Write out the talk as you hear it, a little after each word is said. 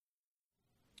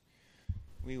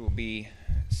We will be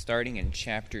starting in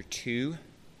chapter 2.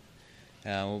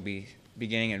 We'll be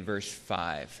beginning in verse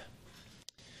 5.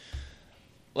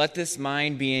 Let this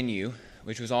mind be in you,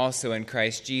 which was also in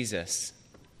Christ Jesus,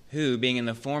 who, being in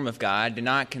the form of God, did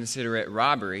not consider it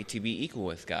robbery to be equal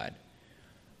with God,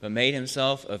 but made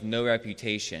himself of no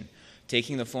reputation,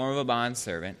 taking the form of a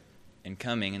bondservant and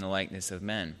coming in the likeness of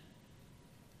men.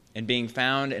 And being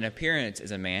found in appearance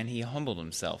as a man, he humbled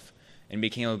himself and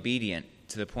became obedient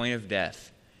to the point of death,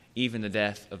 even the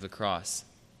death of the cross.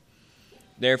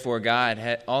 Therefore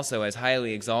God also has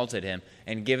highly exalted him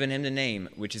and given him the name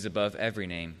which is above every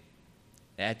name.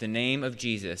 At the name of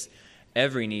Jesus,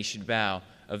 every knee should bow,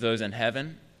 of those in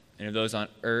heaven and of those on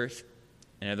earth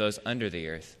and of those under the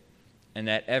earth, and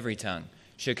that every tongue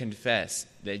should confess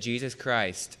that Jesus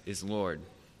Christ is Lord,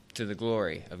 to the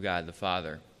glory of God the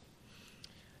Father.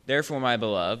 Therefore, my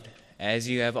beloved, as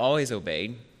you have always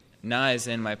obeyed, not as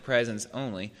in my presence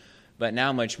only, but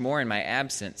now much more in my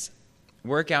absence,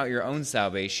 work out your own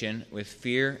salvation with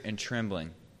fear and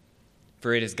trembling.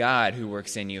 For it is God who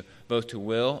works in you, both to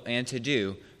will and to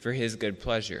do for his good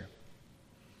pleasure.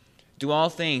 Do all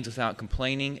things without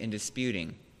complaining and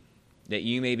disputing, that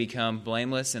you may become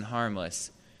blameless and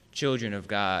harmless, children of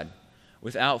God,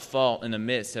 without fault in the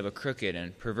midst of a crooked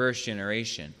and perverse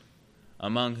generation,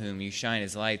 among whom you shine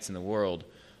as lights in the world,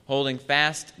 holding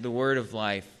fast the word of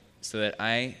life, so that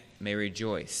I may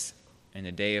rejoice in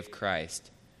the day of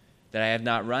Christ, that I have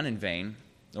not run in vain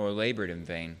or labored in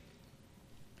vain.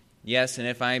 Yes, and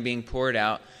if I am being poured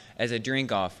out as a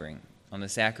drink offering on the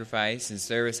sacrifice and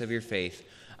service of your faith,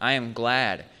 I am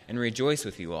glad and rejoice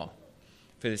with you all.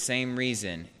 For the same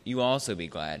reason, you also be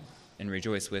glad and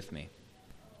rejoice with me.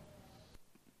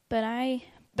 But I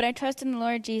trust in the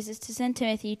Lord Jesus to send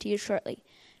Timothy to you shortly,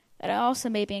 that I also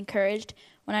may be encouraged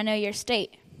when I know your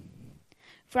state.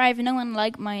 For I have no one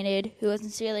like-minded who will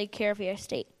sincerely care for your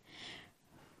state.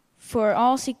 For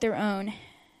all seek their own,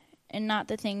 and not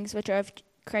the things which are of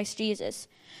Christ Jesus.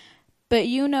 But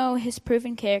you know his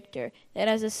proven character, that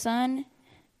as a son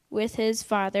with his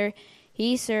father,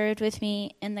 he served with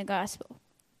me in the gospel.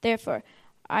 Therefore,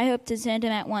 I hope to send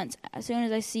him at once, as soon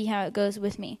as I see how it goes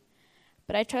with me.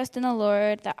 But I trust in the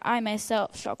Lord that I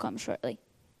myself shall come shortly.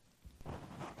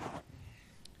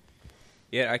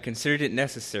 Yet I considered it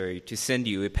necessary to send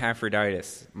you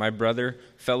Epaphroditus, my brother,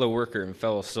 fellow worker, and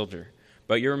fellow soldier,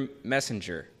 but your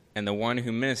messenger, and the one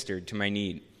who ministered to my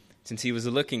need, since he was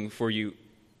longing for you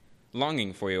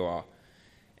all,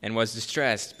 and was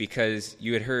distressed because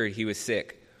you had heard he was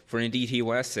sick. For indeed he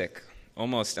was sick,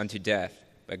 almost unto death,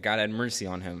 but God had mercy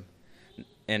on him,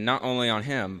 and not only on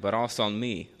him, but also on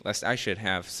me, lest I should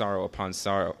have sorrow upon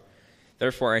sorrow.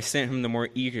 Therefore I sent him the more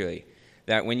eagerly,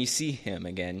 that when you see him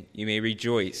again, you may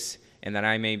rejoice, and that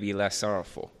I may be less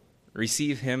sorrowful.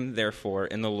 Receive him, therefore,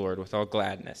 in the Lord with all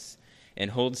gladness, and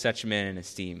hold such men in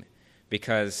esteem,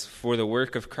 because for the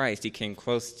work of Christ he came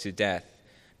close to death,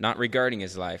 not regarding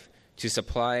his life, to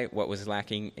supply what was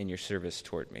lacking in your service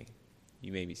toward me.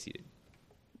 You may be seated.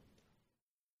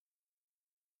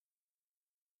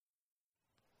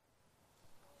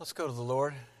 Let's go to the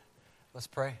Lord. Let's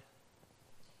pray.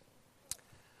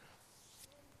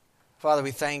 Father,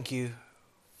 we thank you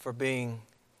for being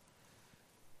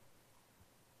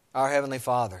our Heavenly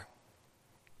Father.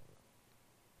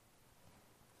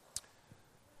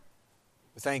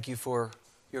 We thank you for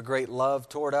your great love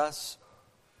toward us,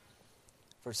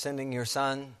 for sending your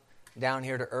Son down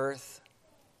here to earth.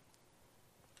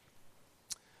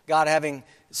 God, having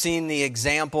seen the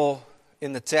example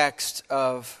in the text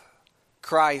of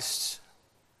Christ,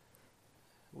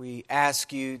 we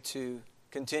ask you to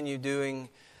continue doing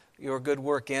your good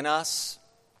work in us.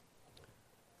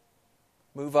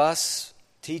 Move us,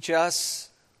 teach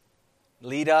us,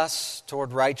 lead us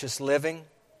toward righteous living.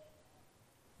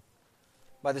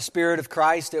 By the Spirit of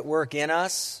Christ at work in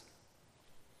us,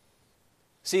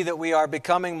 see that we are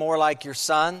becoming more like your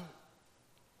Son.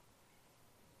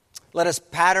 Let us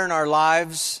pattern our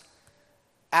lives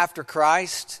after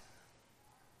Christ.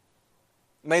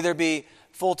 May there be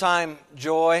full-time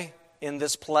joy in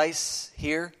this place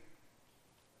here.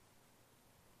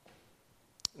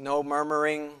 No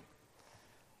murmuring,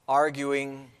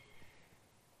 arguing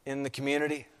in the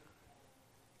community.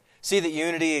 See that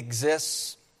unity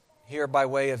exists here by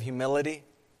way of humility.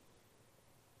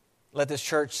 Let this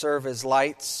church serve as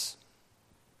lights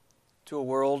to a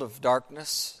world of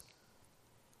darkness.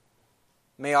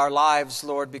 May our lives,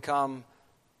 Lord, become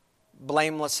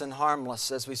blameless and harmless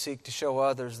as we seek to show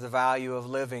others the value of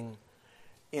living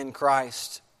in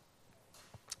Christ.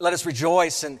 Let us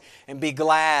rejoice and be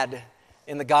glad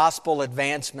in the gospel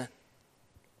advancement.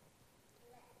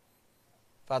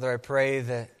 Father, I pray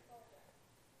that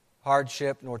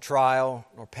hardship, nor trial,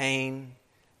 nor pain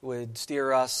would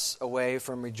steer us away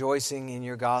from rejoicing in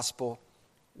your gospel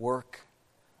work.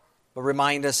 But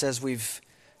remind us, as we've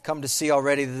come to see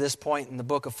already to this point in the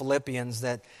book of Philippians,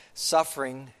 that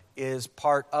suffering is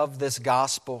part of this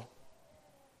gospel.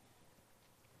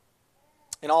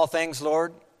 In all things,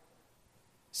 Lord,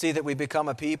 see that we become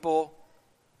a people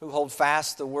who hold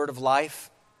fast the word of life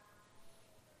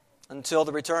until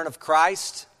the return of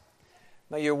Christ.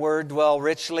 May your word dwell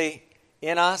richly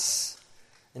in us,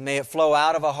 and may it flow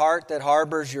out of a heart that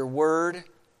harbors your word,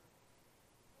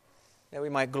 that we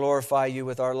might glorify you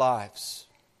with our lives.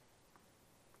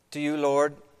 To you,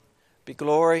 Lord, be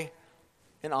glory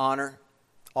and honor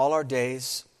all our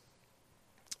days.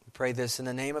 We pray this in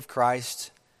the name of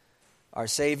Christ, our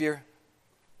Savior.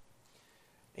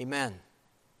 Amen.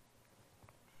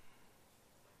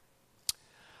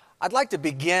 I'd like to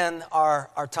begin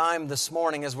our time this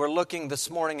morning as we're looking this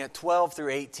morning at 12 through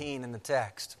 18 in the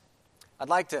text. I'd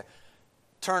like to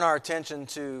turn our attention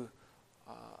to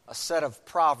a set of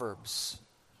Proverbs.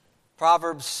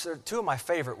 Proverbs are two of my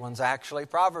favorite ones, actually.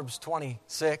 Proverbs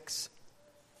 26,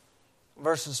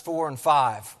 verses 4 and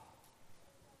 5.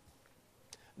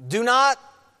 Do not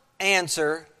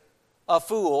answer a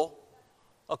fool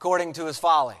according to his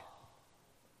folly,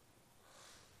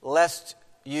 lest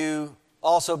you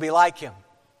also be like him.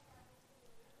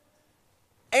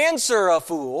 Answer a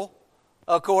fool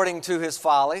according to his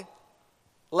folly,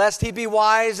 lest he be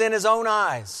wise in his own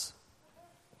eyes.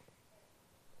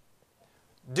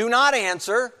 Do not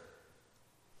answer,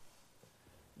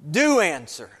 do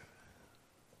answer.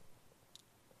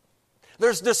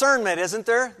 There's discernment, isn't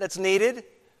there, that's needed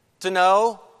to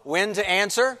know when to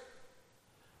answer,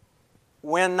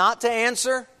 when not to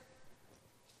answer.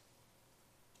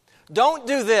 Don't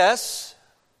do this,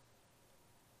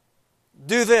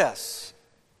 do this.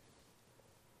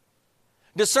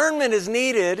 Discernment is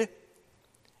needed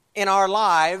in our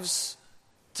lives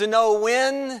to know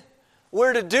when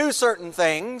we're to do certain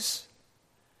things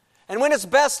and when it's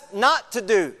best not to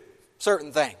do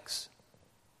certain things.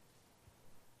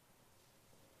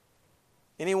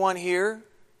 Anyone here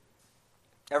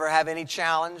ever have any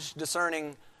challenge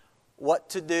discerning what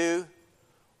to do,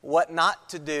 what not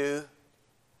to do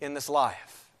in this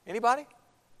life? Anybody?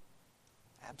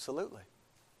 Absolutely.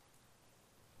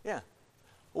 Yeah.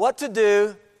 What to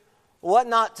do, what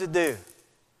not to do.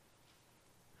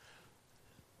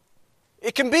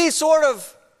 It can be sort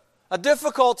of a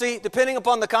difficulty depending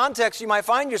upon the context you might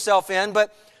find yourself in,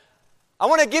 but I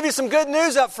want to give you some good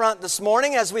news up front this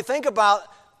morning as we think about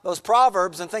those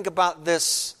Proverbs and think about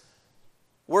this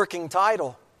working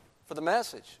title for the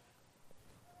message.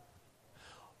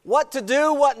 What to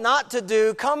do, what not to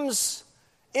do comes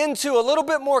into a little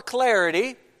bit more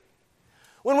clarity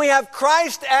when we have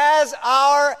Christ as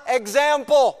our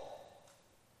example.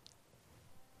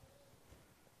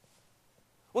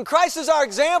 When Christ is our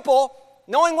example,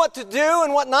 knowing what to do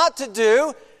and what not to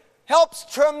do helps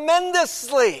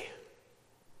tremendously.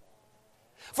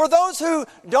 For those who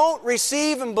don't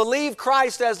receive and believe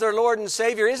Christ as their Lord and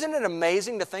Savior, isn't it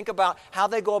amazing to think about how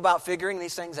they go about figuring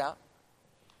these things out?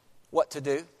 What to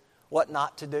do, what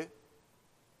not to do.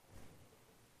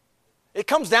 It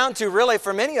comes down to, really,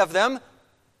 for many of them,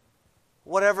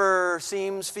 whatever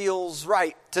feels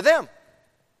right to them.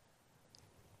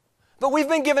 But we've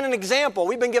been given an example.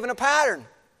 We've been given a pattern.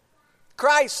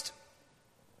 Christ.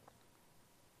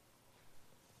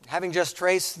 Having just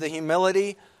traced the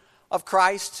humility of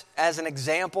Christ as an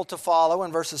example to follow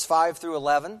in verses 5 through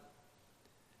 11,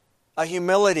 a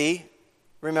humility,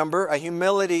 remember, a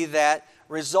humility that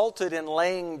resulted in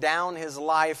laying down his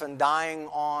life and dying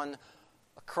on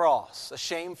a cross, a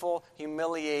shameful,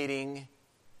 humiliating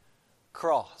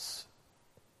cross.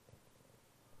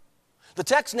 The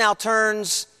text now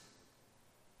turns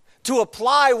to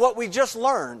apply what we just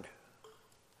learned.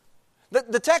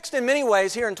 The text in many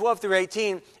ways here in 12 through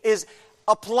 18 is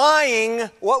applying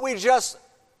what we just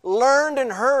learned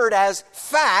and heard as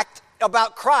fact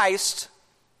about Christ,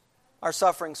 our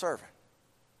suffering servant,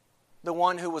 the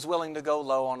one who was willing to go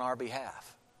low on our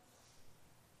behalf.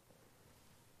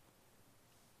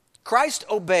 Christ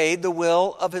obeyed the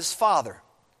will of his Father,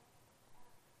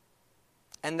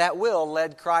 and that will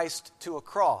led Christ to a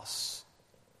cross.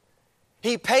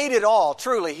 He paid it all,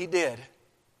 truly he did.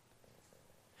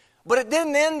 But it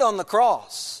didn't end on the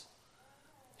cross.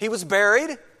 He was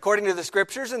buried, according to the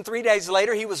Scriptures, and 3 days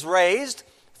later he was raised.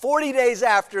 40 days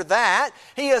after that,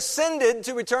 he ascended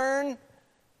to return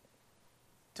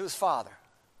to his Father.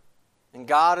 And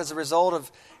God, as a result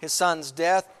of his Son's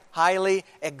death, highly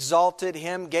exalted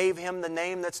him, gave him the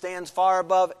name that stands far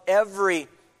above every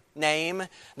name,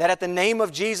 that at the name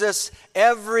of Jesus,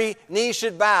 every knee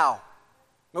should bow.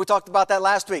 We talked about that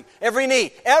last week. Every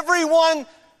knee, everyone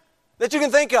that you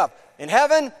can think of, in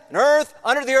heaven, on earth,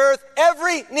 under the earth,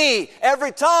 every knee,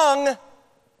 every tongue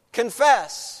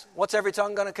confess. What's every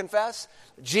tongue going to confess?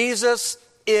 Jesus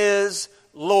is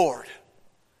Lord,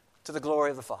 to the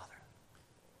glory of the Father.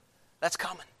 That's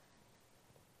coming.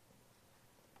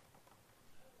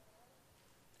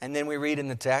 And then we read in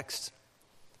the text,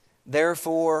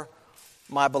 therefore,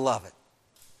 my beloved.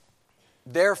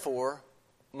 Therefore,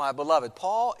 my beloved.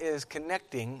 Paul is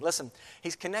connecting, listen,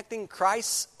 he's connecting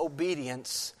Christ's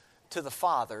obedience to the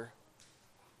Father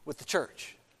with the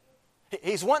church.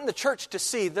 He's wanting the church to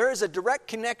see there is a direct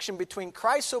connection between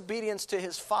Christ's obedience to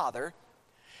his Father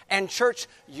and, church,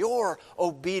 your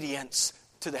obedience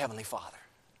to the Heavenly Father.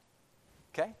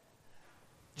 Okay?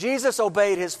 Jesus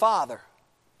obeyed his Father,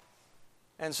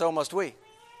 and so must we.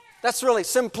 That's really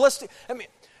simplistic. I mean,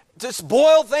 just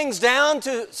boil things down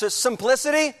to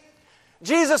simplicity.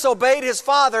 Jesus obeyed his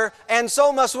Father, and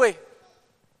so must we.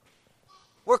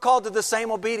 We're called to the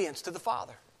same obedience to the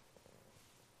Father.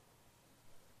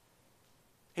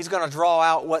 He's going to draw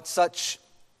out what such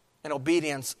an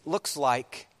obedience looks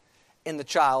like in the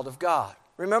child of God.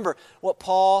 Remember what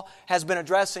Paul has been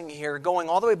addressing here, going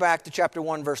all the way back to chapter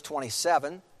 1, verse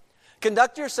 27.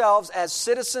 Conduct yourselves as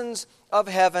citizens of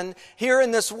heaven here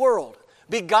in this world.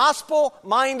 Be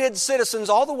gospel-minded citizens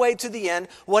all the way to the end,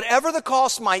 whatever the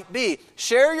cost might be.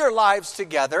 Share your lives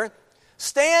together.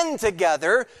 Stand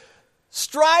together.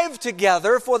 Strive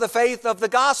together for the faith of the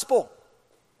gospel.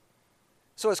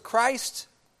 So as Christ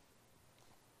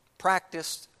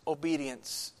practiced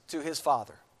obedience to his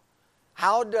Father,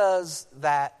 how does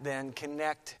that then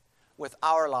connect with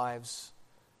our lives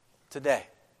today?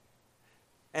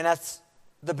 And that's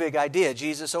the big idea.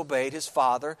 Jesus obeyed his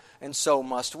Father, and so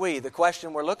must we. The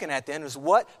question we're looking at then is,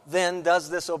 what then does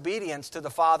this obedience to the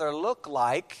Father look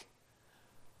like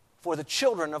for the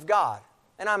children of God?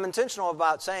 And I'm intentional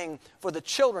about saying for the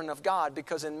children of God,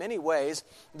 because in many ways,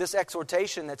 this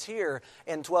exhortation that's here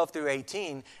in 12 through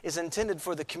 18 is intended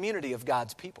for the community of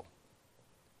God's people.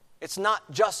 It's not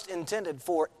just intended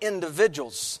for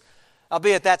individuals,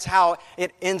 albeit that's how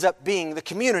it ends up being. The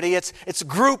community, it's a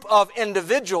group of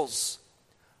individuals.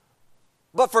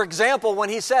 But for example, when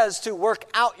he says to work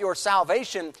out your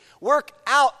salvation, work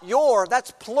out your, that's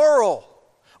plural.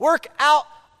 Work out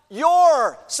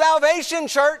your salvation,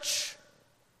 church.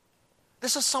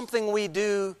 This is something we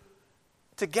do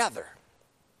together.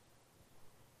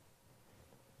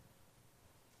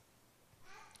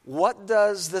 What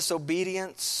does this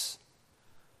obedience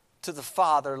to the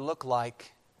Father look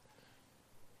like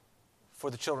for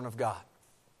the children of God?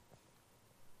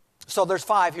 So there's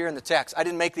 5 here in the text. I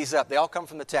didn't make these up. They all come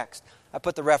from the text. I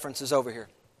put the references over here.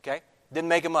 Okay? Didn't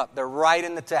make them up. They're right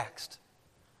in the text,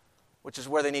 which is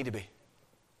where they need to be.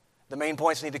 The main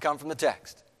points need to come from the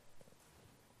text.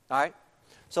 All right?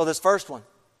 So this first one,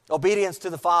 obedience to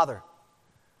the Father.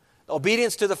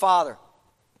 Obedience to the Father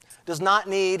does not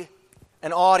need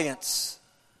an audience.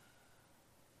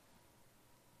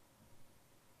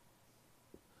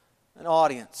 An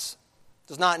audience.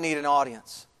 Does not need an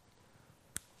audience.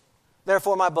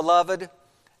 Therefore, my beloved,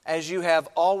 as you have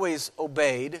always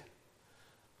obeyed,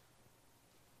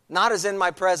 not as in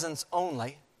my presence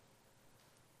only,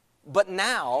 but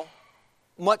now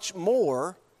much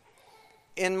more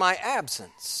in my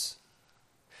absence.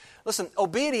 Listen,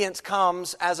 obedience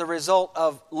comes as a result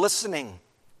of listening.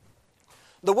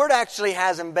 The word actually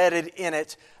has embedded in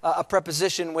it a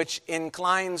preposition which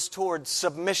inclines towards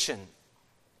submission.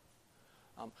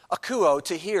 Akuo,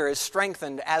 to hear, is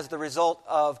strengthened as the result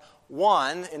of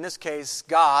one, in this case,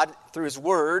 God, through His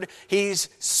Word. He's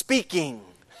speaking.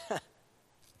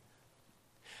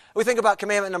 We think about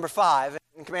commandment number 5.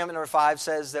 And commandment number 5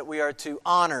 says that we are to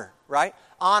honor, right?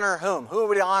 Honor whom? Who are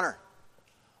we to honor?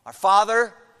 Our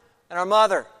father and our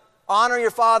mother. Honor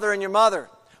your father and your mother.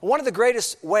 One of the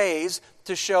greatest ways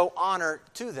to show honor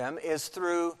to them is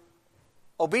through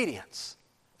obedience.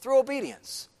 Through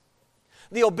obedience.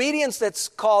 The obedience that's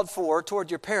called for toward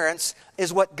your parents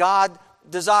is what God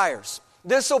desires.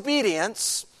 This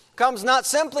obedience comes not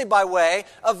simply by way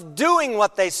of doing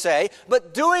what they say,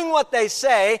 but doing what they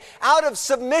say out of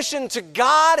submission to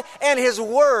God and His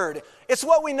Word. It's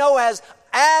what we know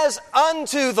as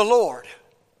unto the Lord.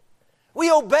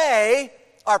 We obey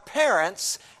our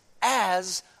parents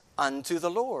as unto the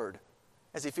Lord.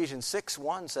 As Ephesians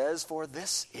 6:1 says, for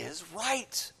this is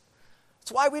right.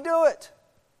 That's why we do it.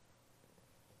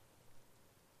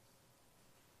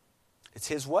 It's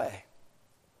His way.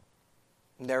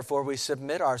 And therefore, we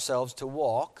submit ourselves to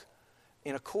walk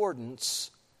in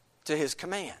accordance to His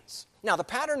commands. Now, the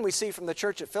pattern we see from the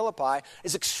church at Philippi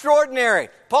is extraordinary.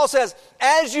 Paul says,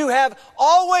 as you have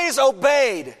always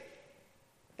obeyed.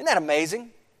 Isn't that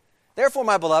amazing? Therefore,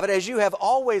 my beloved, as you have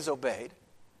always obeyed.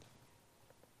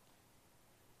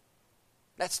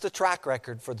 That's the track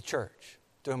record for the church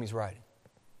to whom he's writing.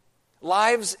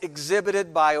 Lives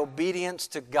exhibited by obedience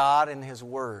to God and His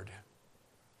Word.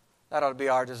 That ought to be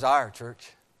our desire,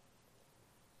 church.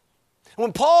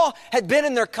 When Paul had been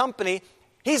in their company,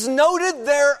 he's noted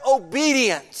their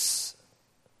obedience.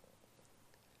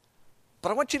 But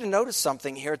I want you to notice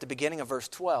something here at the beginning of verse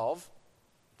 12.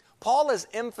 Paul is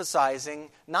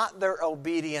emphasizing not their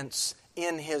obedience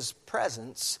in his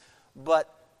presence,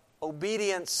 but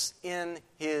obedience in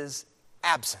his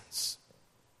absence.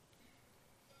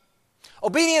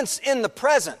 Obedience in the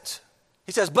present.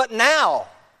 He says, but now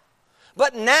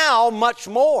much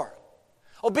more.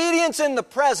 Obedience in the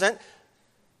present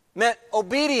meant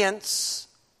obedience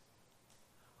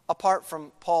apart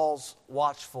from Paul's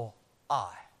watchful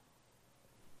eye.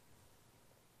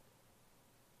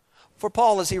 For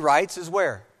Paul, as he writes, is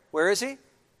where? Where is he?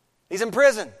 He's in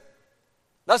prison.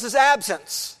 Thus his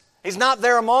absence. He's not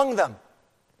there among them.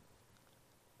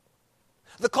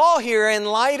 The call here, in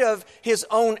light of his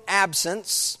own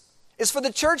absence, is for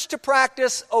the church to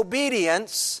practice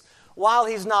obedience while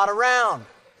he's not around.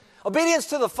 Obedience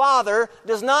to the Father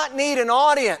does not need an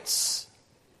audience.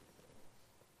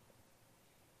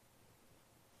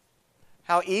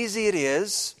 How easy it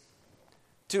is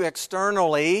to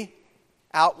externally,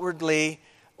 outwardly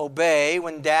obey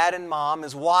when Dad and Mom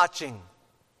is watching.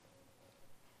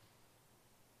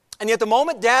 And yet the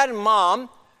moment Dad and Mom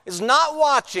is not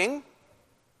watching,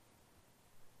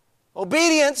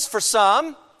 obedience for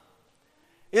some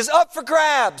is up for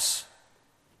grabs.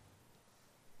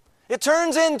 It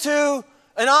turns into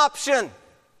an option.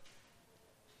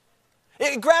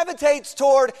 It gravitates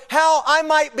toward how I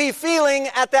might be feeling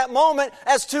at that moment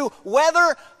as to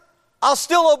whether I'll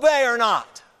still obey or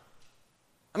not.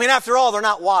 I mean, after all, they're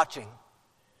not watching.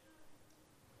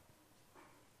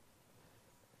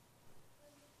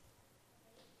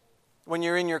 When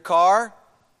you're in your car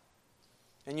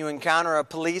and you encounter a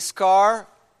police car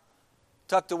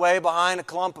tucked away behind a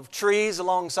clump of trees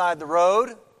alongside the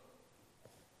road,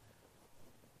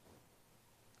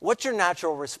 what's your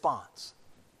natural response?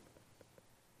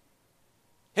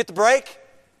 Hit the brake?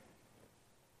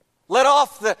 Let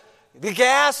off the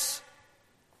gas?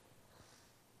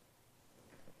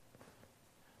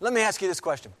 Let me ask you this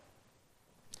question.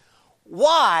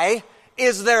 Why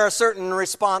is there a certain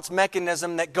response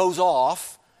mechanism that goes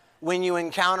off when you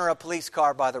encounter a police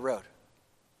car by the road?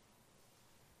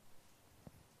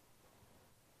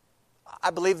 I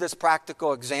believe this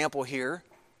practical example here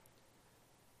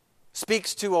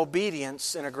speaks to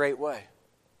obedience in a great way.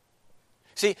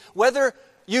 See, whether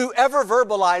you ever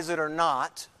verbalize it or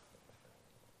not,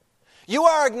 you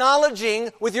are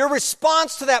acknowledging with your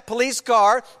response to that police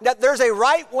car that there's a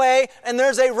right way and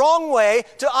there's a wrong way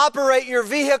to operate your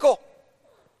vehicle.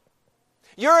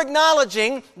 You're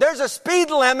acknowledging there's a speed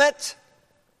limit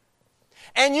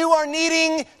and you are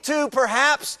needing to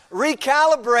perhaps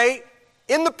recalibrate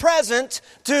in the present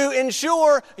to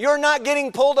ensure you're not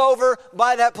getting pulled over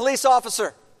by that police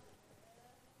officer.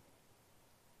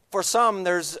 For some,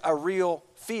 there's a real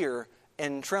fear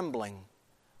and trembling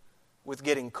with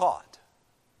getting caught.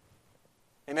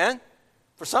 Amen?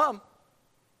 For some.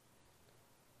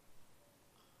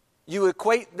 You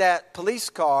equate that police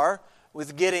car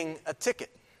with getting a ticket.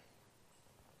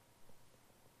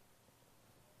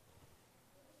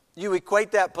 You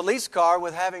equate that police car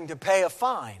with having to pay a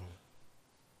fine.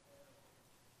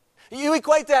 You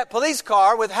equate that police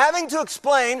car with having to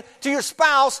explain to your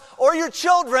spouse or your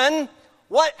children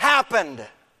what happened.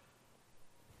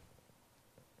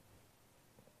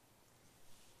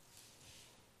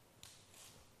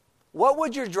 What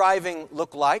would your driving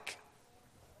look like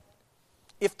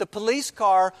if the police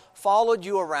car followed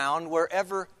you around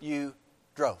wherever you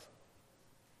drove?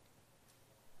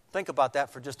 Think about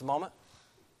that for just a moment.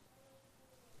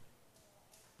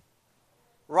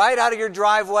 Right out of your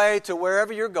driveway to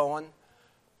wherever you're going,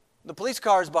 the police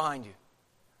car is behind you.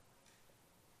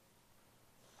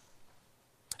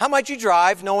 How might you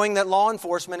drive knowing that law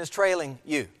enforcement is trailing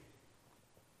you?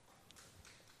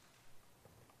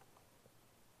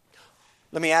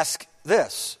 Let me ask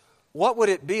this. What would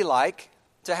it be like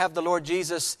to have the Lord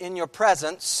Jesus in your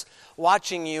presence,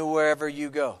 watching you wherever you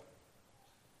go?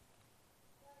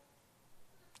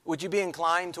 Would you be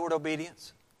inclined toward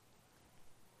obedience?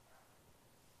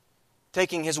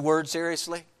 Taking His word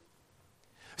seriously?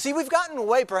 See, we've gotten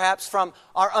away perhaps from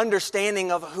our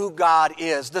understanding of who God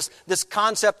is. This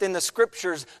concept in the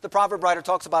Scriptures, the proverb writer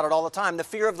talks about it all the time. The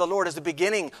fear of the Lord is the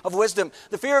beginning of wisdom.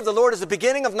 The fear of the Lord is the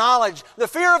beginning of knowledge. The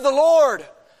fear of the Lord,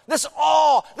 this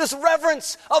awe, this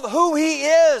reverence of who He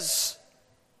is.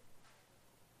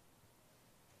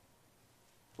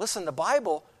 Listen, the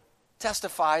Bible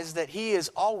testifies that He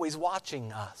is always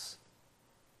watching us.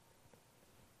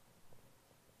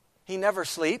 He never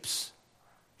sleeps.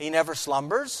 He never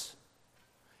slumbers.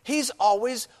 He's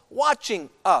always watching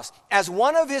us. As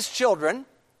one of His children,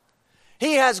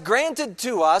 He has granted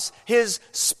to us His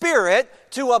Spirit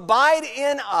to abide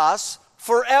in us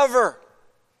forever.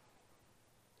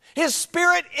 His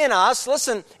Spirit in us,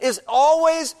 listen, is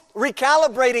always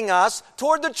recalibrating us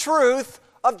toward the truth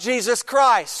of Jesus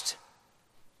Christ.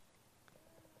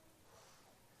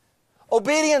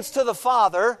 Obedience to the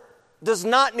Father does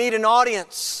not need an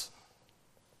audience.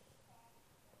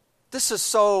 This is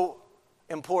so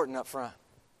important up front.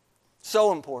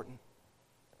 So important.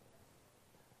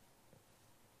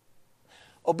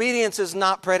 Obedience is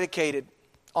not predicated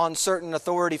on certain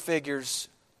authority figures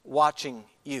watching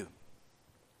you.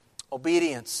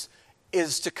 Obedience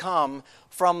is to come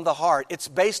from the heart. It's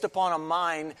based upon a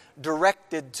mind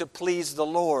directed to please the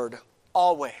Lord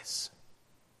always.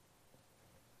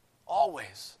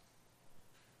 Always.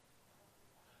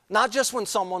 Not just when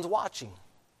someone's watching.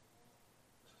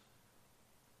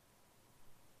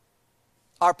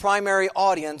 Our primary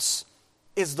audience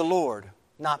is the Lord,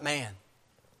 not man.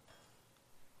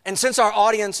 And since our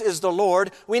audience is the Lord,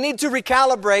 we need to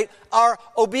recalibrate our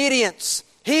obedience.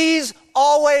 He's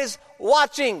always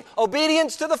watching.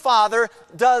 Obedience to the Father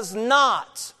does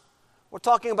not. We're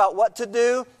talking about what to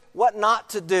do, what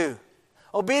not to do.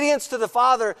 Obedience to the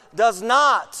Father does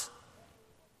not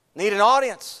need an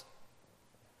audience.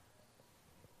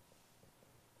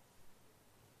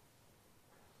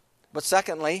 But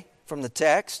secondly, from the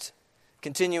text,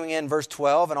 continuing in verse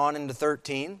 12 and on into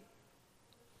 13,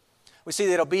 we see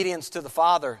that obedience to the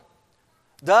Father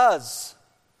does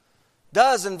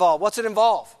involve. What's it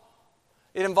involve?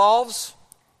 It involves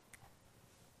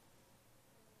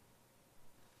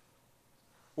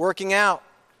working out.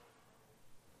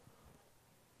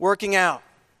 Working out.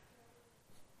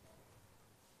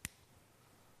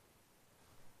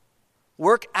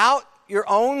 Work out your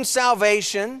own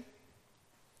salvation.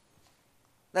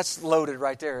 That's loaded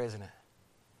right there, isn't it?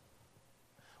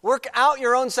 Work out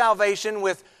your own salvation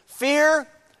with fear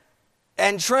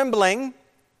and trembling.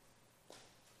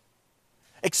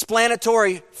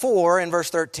 Explanatory for in verse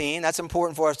 13. That's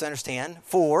important for us to understand.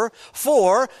 For,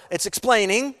 it's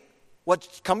explaining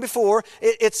what's come before.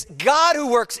 It's God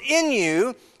who works in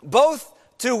you both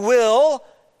to will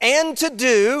and to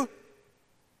do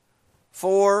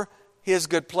for His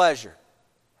good pleasure.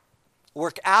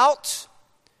 Work out.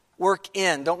 Work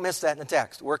in. Don't miss that in the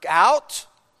text. Work out.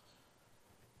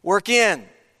 Work in.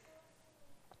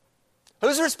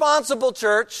 Who's responsible,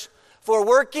 church, for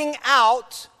working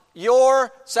out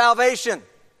your salvation?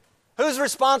 Who's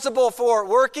responsible for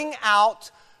working out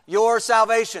your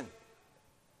salvation?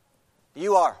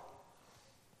 You are.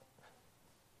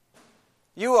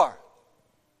 You are.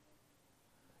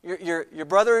 Your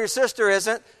brother or your sister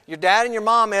isn't. Your dad and your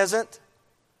mom isn't.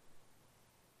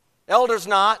 Elder's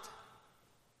not.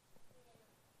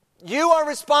 You are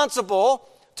responsible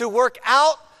to work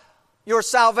out your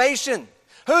salvation.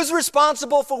 Who's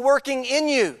responsible for working in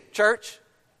you, church?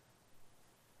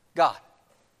 God.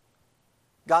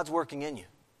 God's working in you.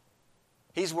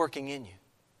 He's working in you.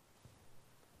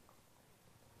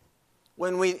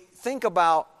 When we think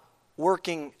about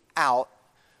working out,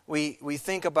 we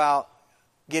think about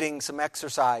getting some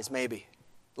exercise maybe,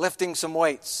 lifting some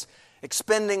weights,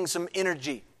 expending some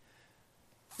energy,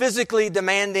 physically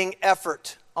demanding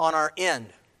effort on our end.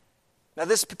 Now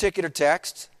this particular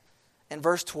text in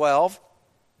verse 12,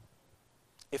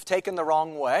 if taken the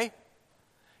wrong way,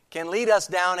 can lead us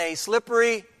down a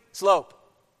slippery slope.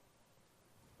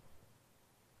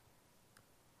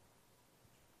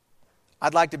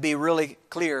 I'd like to be really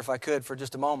clear, if I could, for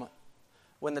just a moment.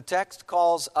 When the text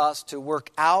calls us to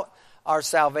work out our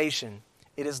salvation,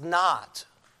 it is not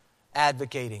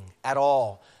advocating at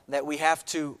all that we have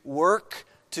to work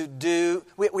to do,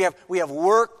 we have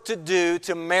work to do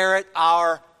to merit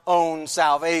our own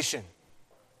salvation.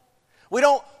 We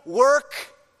don't work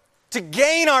to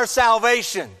gain our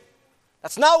salvation.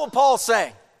 That's not what Paul's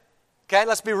saying. Okay,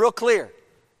 let's be real clear.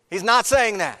 He's not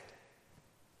saying that.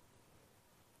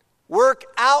 Work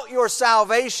out your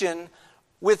salvation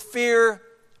with fear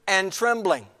and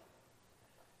trembling.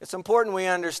 It's important we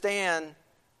understand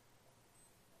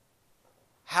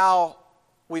how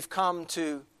we've come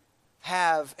to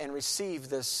have and receive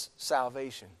this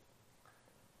salvation.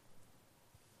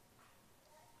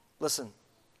 Listen,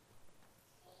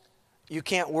 you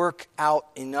can't work out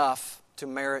enough to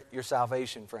merit your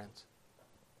salvation, friends.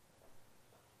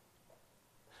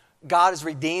 God has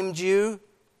redeemed you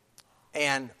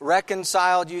and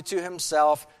reconciled you to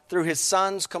Himself through His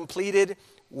Son's completed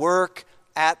work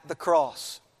at the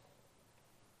cross.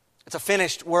 It's a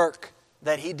finished work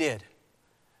that He did.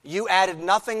 You added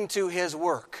nothing to His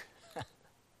work.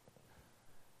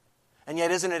 And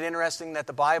yet, isn't it interesting that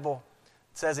the Bible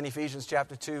says in Ephesians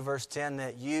chapter 2, verse 10,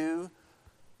 that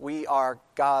we are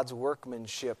God's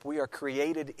workmanship. We are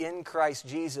created in Christ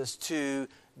Jesus to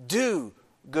do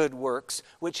good works,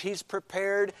 which He's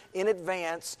prepared in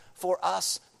advance for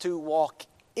us to walk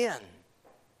in.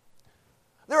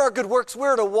 There are good works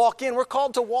we're to walk in. We're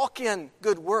called to walk in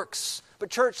good works. But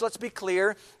church, let's be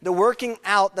clear, the working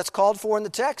out that's called for in the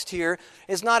text here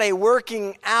is not a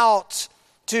working out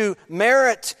to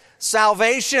merit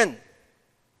salvation.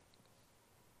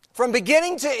 From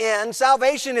beginning to end,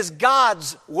 salvation is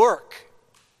God's work.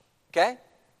 Okay?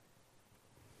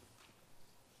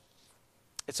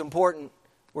 It's important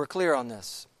we're clear on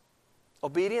this.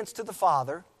 Obedience to the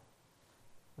Father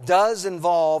does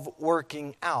involve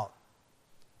working out,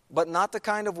 but not the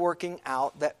kind of working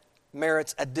out that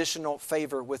merits additional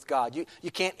favor with God.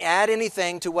 You can't add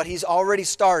anything to what He's already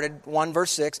started, 1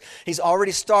 verse 6. He's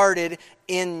already started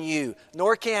in you.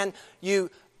 Nor can you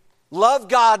love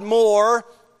God more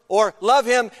or love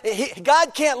Him.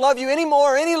 God can't love you any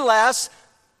more or any less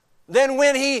than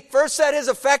when He first set His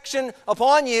affection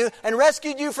upon you and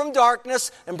rescued you from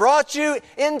darkness and brought you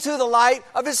into the light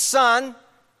of His Son.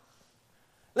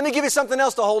 Let me give you something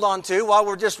else to hold on to while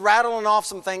we're just rattling off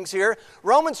some things here.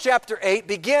 Romans chapter 8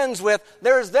 begins with,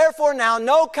 "There is therefore now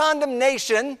no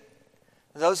condemnation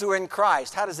to those who are in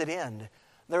Christ." How does it end?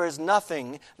 There is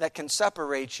nothing that can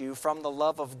separate you from the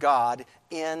love of God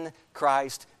in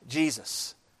Christ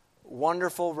Jesus.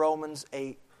 Wonderful Romans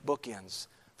 8 bookends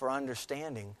for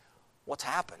understanding what's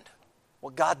happened,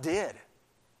 what God did,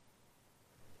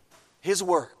 His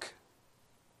work.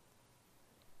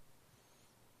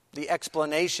 The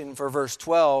explanation for verse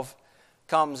 12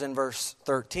 comes in verse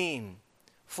 13.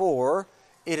 "For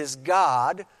it is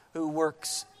God who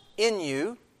works in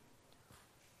you,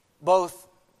 both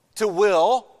to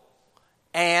will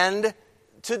and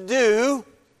to do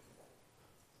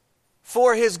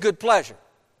for His good pleasure."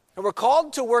 And we're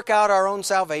called to work out our own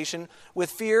salvation with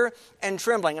fear and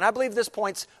trembling. And I believe this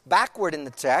points backward in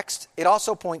the text. It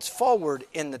also points forward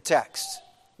in the text.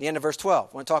 The end of verse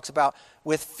 12, when it talks about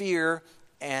with fear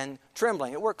and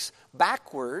trembling. It works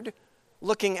backward,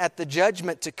 looking at the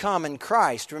judgment to come in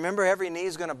Christ. Remember, every knee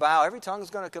is going to bow, every tongue is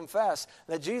going to confess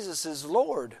that Jesus is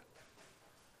Lord.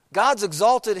 God's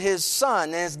exalted His Son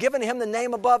and has given Him the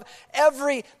name above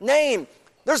every name.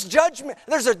 There's judgment.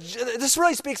 This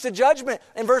really speaks to judgment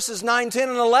in verses 9, 10,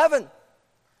 and 11.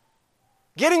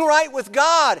 Getting right with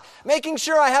God, making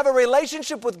sure I have a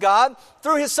relationship with God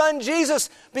through His Son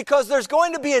Jesus, because there's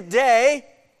going to be a day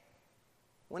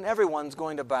when everyone's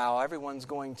going to bow, everyone's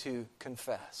going to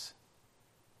confess.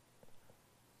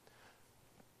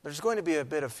 There's going to be a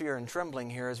bit of fear and trembling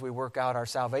here as we work out our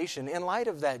salvation in light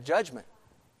of that judgment.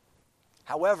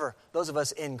 However, those of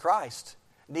us in Christ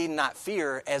need not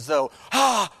fear as though,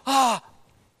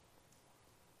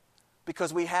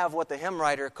 because we have what the hymn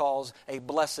writer calls a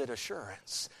blessed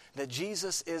assurance that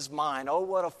Jesus is mine. Oh,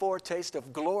 what a foretaste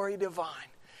of glory divine.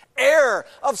 Heir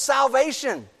of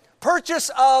salvation. Purchase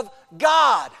of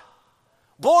God,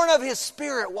 born of His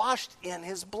Spirit, washed in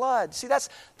His blood. See, that's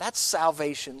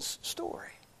salvation's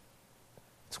story.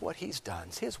 It's what He's done.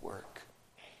 It's His work.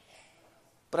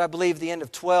 But I believe the end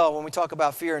of 12, when we talk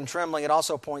about fear and trembling, it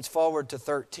also points forward to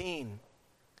 13.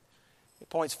 It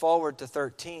points forward to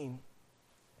 13.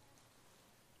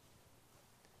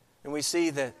 And we see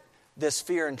that this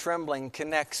fear and trembling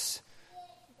connects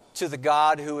to the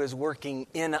God who is working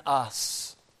in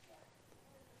us.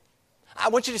 I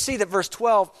want you to see that verse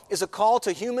 12 is a call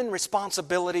to human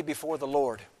responsibility before the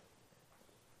Lord.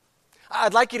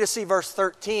 I'd like you to see verse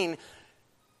 13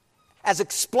 as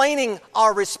explaining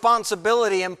our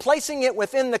responsibility and placing it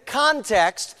within the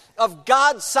context of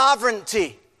God's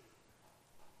sovereignty.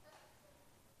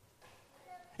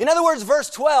 In other words, verse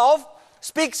 12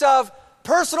 speaks of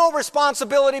personal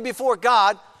responsibility before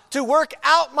God to work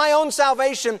out my own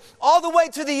salvation all the way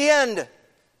to the end.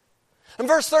 And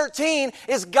verse 13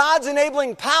 is God's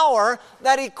enabling power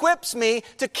that equips me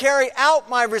to carry out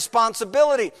my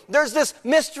responsibility. There's this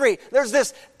mystery, there's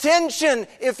this tension,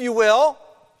 if you will,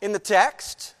 in the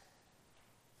text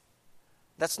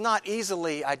that's not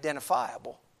easily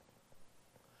identifiable.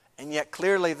 And yet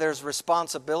clearly there's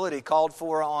responsibility called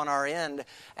for on our end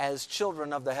as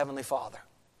children of the Heavenly Father.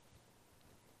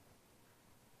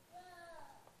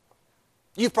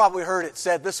 You've probably heard it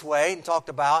said this way and talked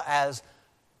about as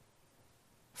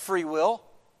free will,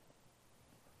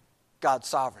 God's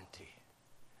sovereignty.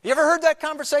 You ever heard that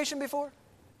conversation before?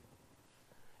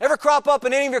 Ever crop up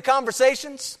in any of your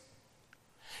conversations?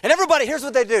 And everybody, here's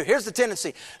what they do. Here's the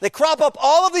tendency. They crop up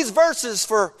all of these verses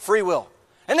for free will.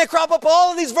 And they crop up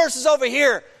all of these verses over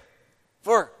here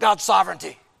for God's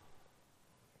sovereignty.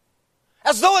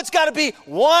 As though it's got to be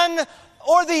one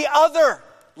or the other.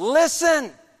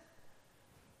 Listen.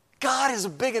 God is a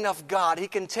big enough God. He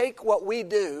can take what we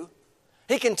do.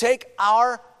 He can take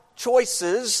our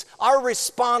choices, our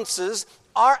responses,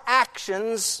 our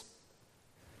actions.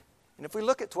 And if we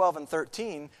look at 12 and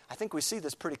 13, I think we see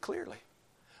this pretty clearly.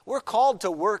 We're called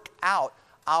to work out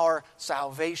our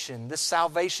salvation, this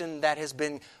salvation that has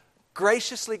been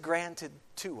graciously granted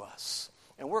to us.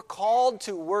 And we're called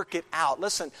to work it out.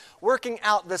 Listen, working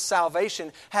out this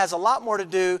salvation has a lot more to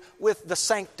do with the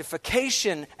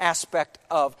sanctification aspect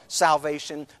of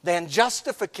salvation than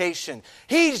justification.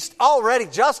 He's already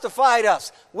justified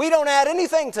us. We don't add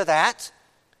anything to that.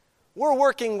 We're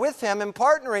working with Him and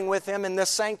partnering with Him in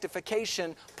this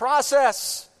sanctification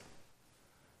process.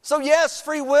 So yes,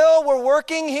 free will, we're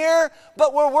working here,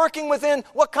 but we're working within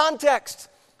what context?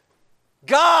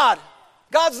 God.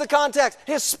 God's the context.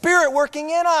 His Spirit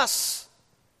working in us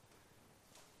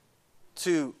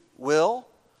to will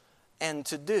and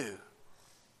to do.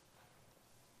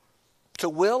 To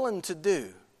will and to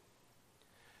do.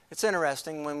 It's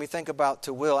interesting when we think about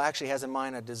to will, actually has in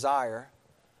mind a desire.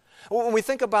 When we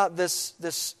think about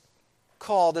this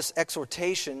call, this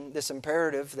exhortation, this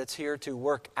imperative that's here to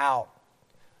work out,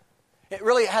 it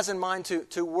really has in mind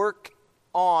to work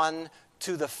on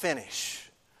to the finish.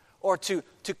 Or to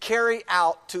carry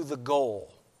out to the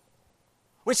goal.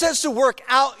 When he says to work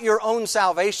out your own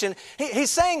salvation, he's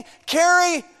saying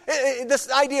this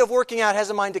idea of working out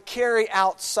has in mind to carry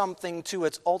out something to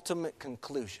its ultimate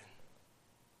conclusion.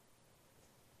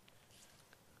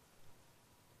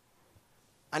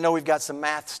 I know we've got some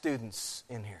math students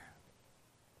in here.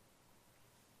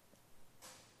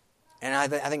 And I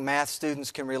think math students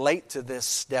can relate to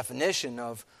this definition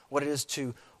of what it is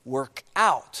to work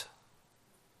out.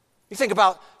 You think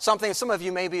about something, some of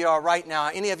you maybe are right now,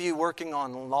 any of you working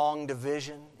on long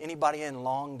division? Anybody in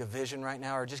long division right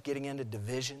now or just getting into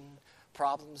division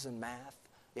problems in math?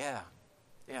 Yeah.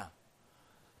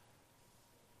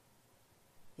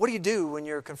 What do you do when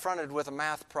you're confronted with a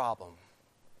math problem?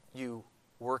 You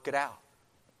work it out.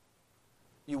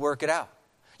 You work it out.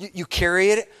 You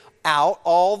carry it out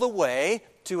all the way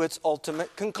to its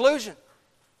ultimate conclusion.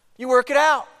 You work it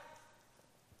out.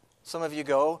 Some of you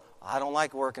go, I don't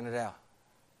like working it out.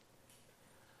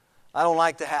 I don't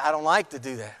like to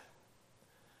do that.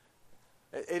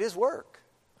 It is work.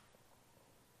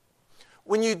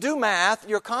 When you do math,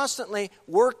 you're constantly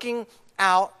working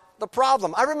out the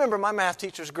problem. I remember my math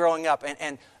teachers growing up,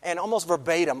 and almost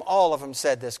verbatim, all of them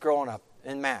said this growing up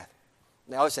in math.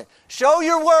 They always say, show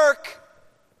your work.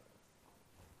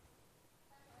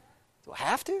 Do I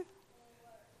have to?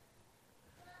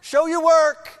 Show your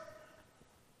work.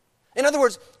 In other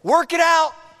words, work it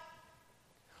out.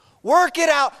 Work it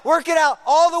out. Work it out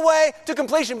all the way to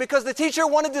completion because the teacher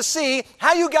wanted to see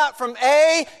how you got from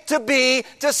A to B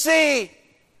to C.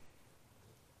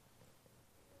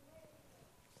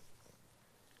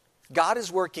 God is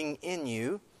working in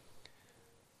you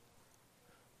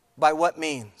by what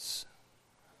means?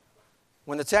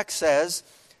 When the text says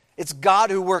it's God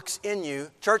who works in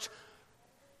you, church,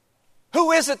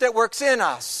 who is it that works in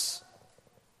us?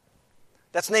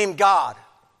 That's named God.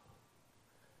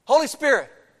 Holy Spirit.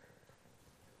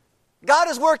 God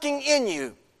is working in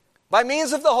you by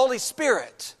means of the Holy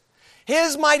Spirit.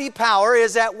 His mighty power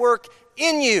is at work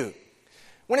in you.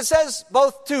 When it says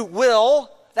both to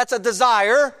will, that's a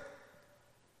desire.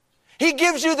 He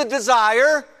gives you the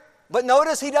desire, but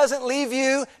notice He doesn't leave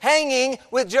you hanging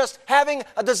with just having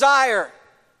a desire.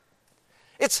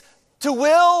 It's to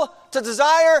will, to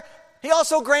desire. He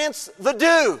also grants the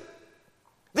do.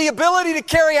 The ability to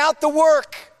carry out the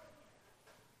work.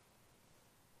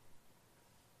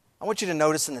 I want you to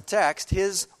notice in the text,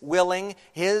 His willing,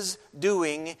 His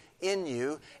doing in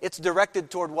you, it's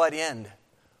directed toward what end?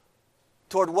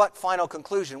 Toward what final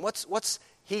conclusion? What's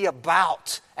He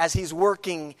about as He's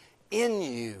working in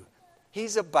you?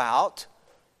 He's about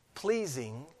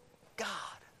pleasing God.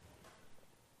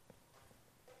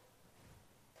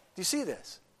 Do you see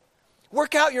this?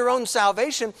 Work out your own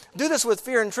salvation. Do this with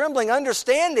fear and trembling,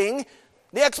 understanding.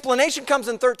 The explanation comes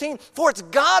in 13. For it's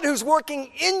God who's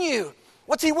working in you.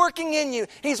 What's He working in you?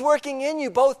 He's working in you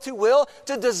both to will,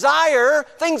 to desire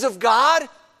things of God,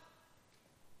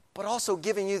 but also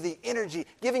giving you the energy,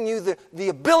 giving you the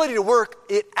ability to work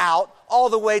it out all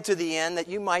the way to the end that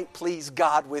you might please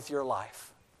God with your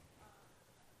life.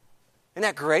 Isn't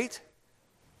that great?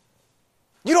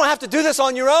 You don't have to do this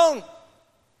on your own.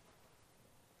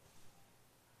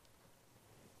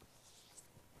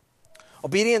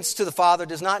 Obedience to the Father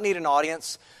does not need an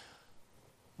audience,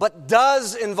 but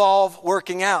does involve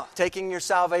working out, taking your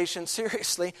salvation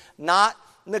seriously, not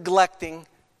neglecting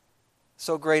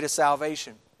so great a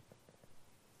salvation.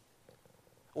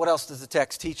 What else does the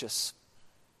text teach us?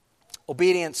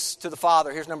 Obedience to the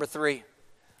Father, here's number 3,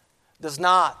 does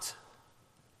not,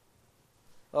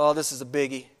 this is a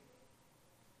biggie,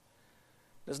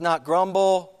 does not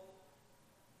grumble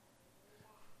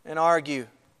and argue.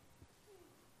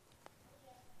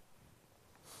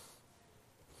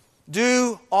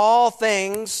 Do all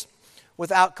things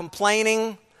without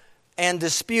complaining and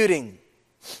disputing.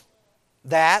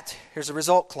 That, here's a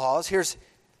result clause, here's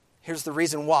the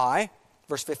reason why,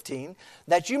 verse 15,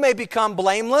 that you may become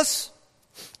blameless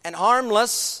and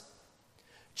harmless,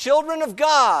 children of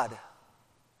God,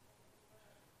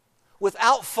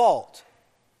 without fault,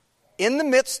 in the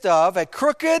midst of a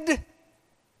crooked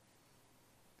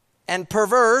and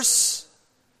perverse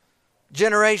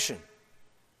generation,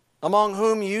 among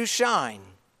whom you shine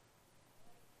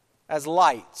as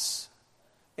lights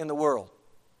in the world.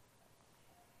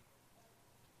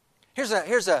 Here's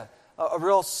a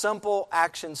real simple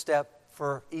action step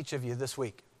for each of you this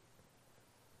week.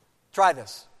 Try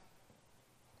this.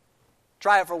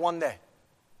 Try it for one day.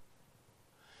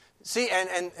 See,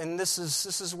 and this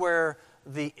is where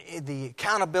the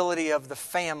accountability of the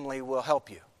family will help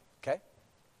you. Okay?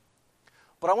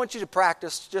 But I want you to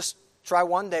practice. Just try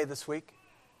one day this week.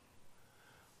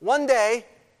 One day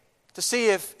to see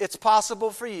if it's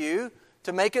possible for you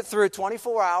to make it through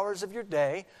 24 hours of your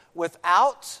day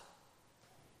without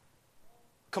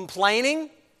complaining,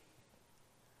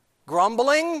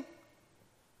 grumbling,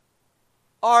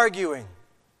 arguing.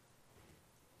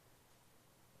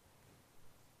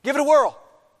 Give it a whirl.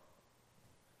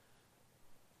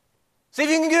 See if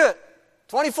you can do it.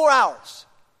 24 hours.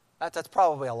 That's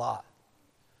probably a lot.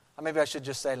 Or maybe I should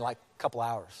just say like a couple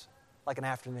hours, like an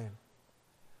afternoon.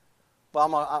 Well,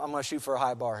 I'm going to shoot for a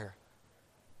high bar here.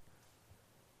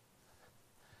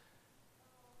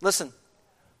 Listen.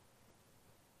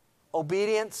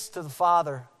 Obedience to the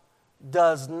Father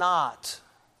does not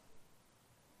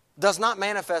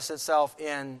manifest itself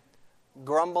in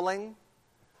grumbling,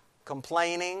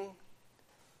 complaining,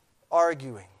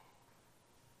 arguing.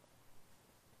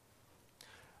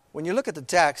 When you look at the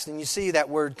text and you see that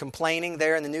word complaining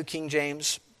there in the New King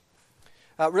James,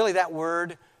 really that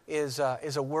word is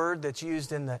a word that's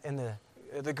used in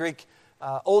the Greek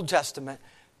Old Testament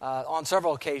on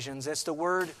several occasions. It's the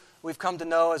word we've come to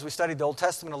know as we studied the Old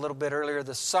Testament a little bit earlier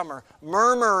this summer.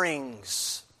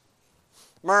 Murmurings.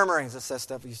 Murmurings. That's that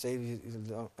stuff you say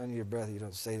under your breath. You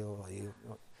don't say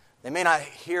they may not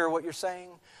hear what you're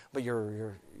saying, but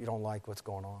you don't like what's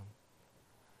going on.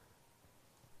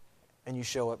 And you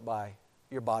show it by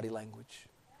your body language.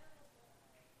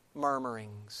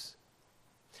 Murmurings.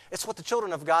 It's what the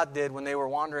children of God did when they were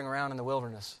wandering around in the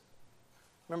wilderness.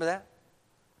 Remember that?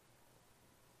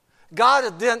 God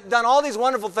had done all these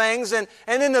wonderful things, and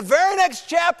in the very next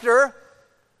chapter,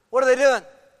 what are they doing?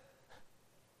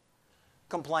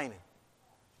 Complaining.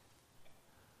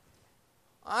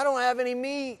 I don't have any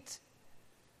meat.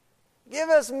 Give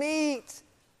us meat.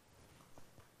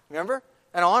 Remember?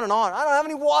 And on and on. I don't have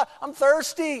any water. I'm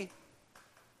thirsty.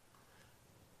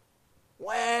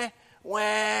 Wah,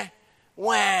 wah,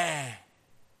 wah.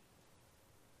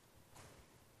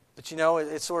 But you know,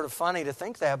 it's sort of funny to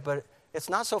think that, but it's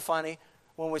not so funny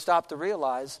when we stop to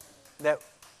realize that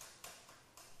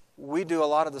we do a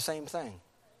lot of the same thing.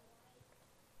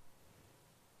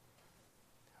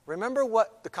 Remember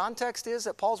what the context is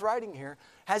that Paul's writing here.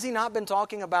 Has he not been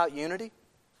talking about unity?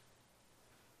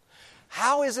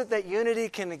 How is it that unity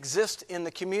can exist in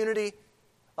the community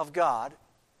of God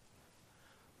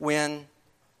when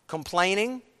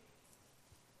complaining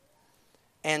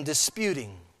and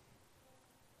disputing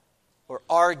or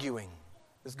arguing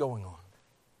is going on?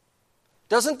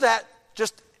 Doesn't that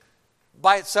just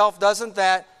by itself, doesn't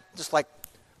that just like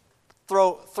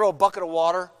throw a bucket of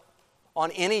water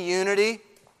on any unity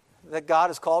that God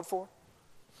has called for?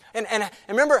 And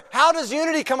remember, how does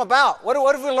unity come about? What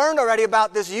have we learned already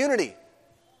about this unity?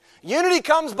 Unity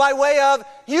comes by way of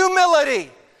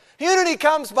humility. Unity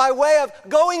comes by way of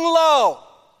going low,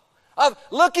 of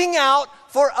looking out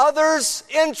for others'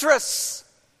 interests.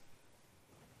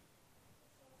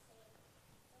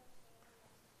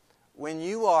 when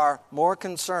you are more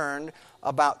concerned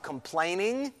about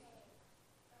complaining.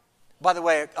 By the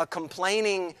way, a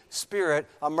complaining spirit,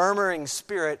 a murmuring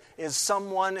spirit, is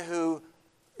someone who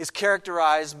is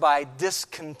characterized by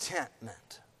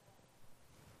discontentment.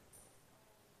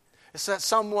 It's that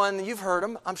someone, you've heard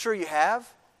them, I'm sure you have.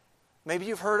 Maybe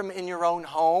you've heard them in your own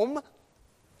home.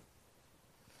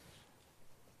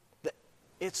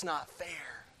 It's not fair.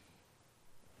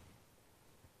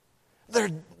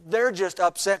 They're just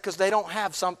upset because they don't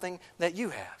have something that you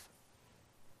have.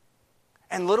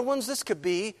 And little ones, this could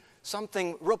be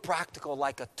something real practical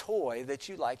like a toy that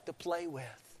you like to play with.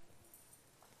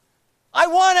 I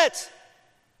want it!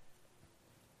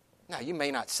 Now, you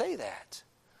may not say that,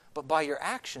 but by your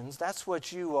actions, that's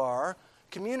what you are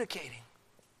communicating.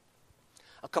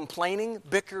 A complaining,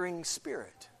 bickering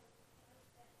spirit.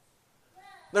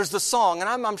 There's the song, and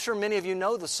I'm sure many of you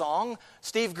know the song.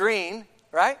 Steve Green,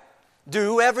 right?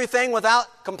 Do everything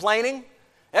without complaining,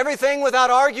 everything without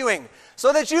arguing,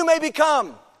 so that you may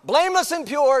become blameless and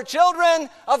pure children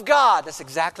of God. That's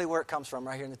exactly where it comes from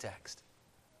right here in the text.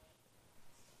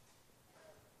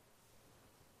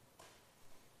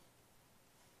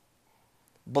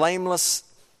 Blameless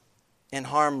and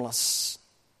harmless.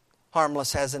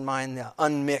 Harmless has in mind the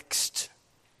unmixed.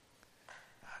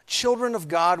 Children of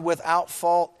God without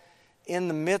fault in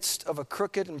the midst of a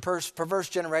crooked and perverse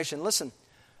generation. Listen,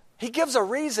 he gives a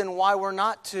reason why we're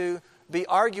not to be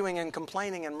arguing and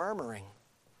complaining and murmuring.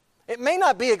 It may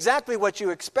not be exactly what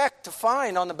you expect to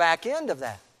find on the back end of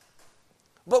that.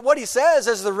 But what he says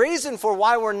is the reason for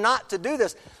why we're not to do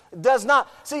this does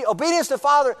not. See, obedience to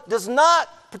Father does not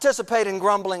participate in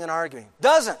grumbling and arguing.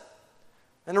 Doesn't.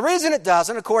 And the reason it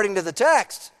doesn't, according to the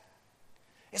text,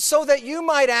 is so that you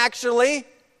might actually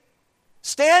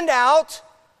stand out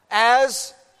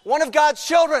as one of God's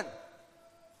children.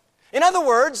 In other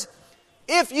words,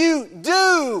 if you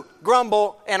do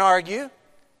grumble and argue,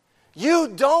 you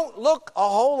don't look a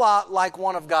whole lot like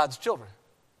one of God's children.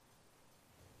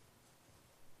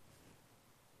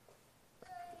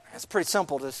 It's pretty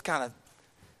simple to just kind of,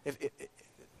 if you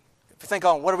think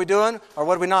on what are we doing or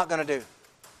what are we not going to do.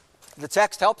 The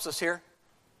text helps us here.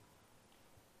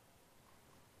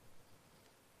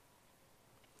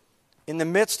 In the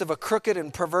midst of a crooked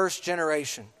and perverse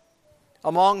generation,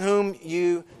 among whom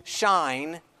you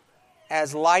shine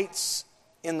as lights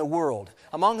in the world.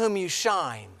 Among whom you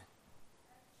shine.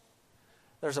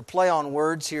 There's a play on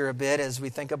words here a bit as we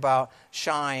think about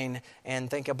shine and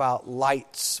think about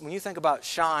lights. When you think about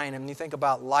shine and you think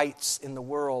about lights in the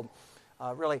world,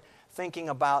 really thinking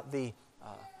about the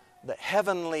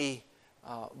heavenly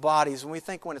bodies. When we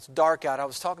think when it's dark out, I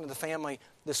was talking to the family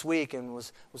this week and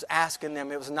was asking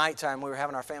them, it was nighttime, we were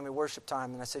having our family worship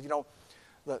time, and I said,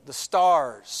 the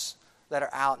stars that are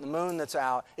out, and the moon that's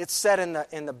out, it's set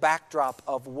in the backdrop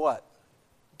of what?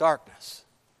 Darkness.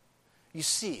 You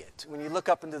see it. When you look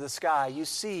up into the sky, you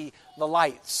see the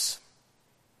lights.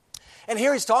 And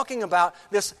here he's talking about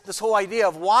this whole idea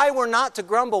of why we're not to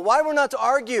grumble, why we're not to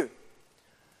argue.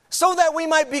 So that we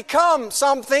might become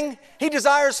something he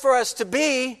desires for us to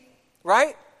be,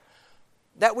 right?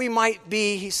 That we might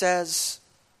be, he says,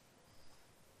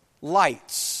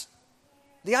 lights.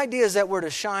 The idea is that we're to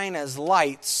shine as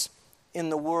lights in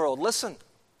the world. Listen,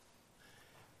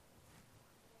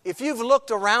 if you've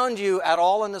looked around you at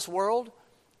all in this world,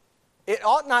 it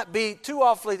ought not be too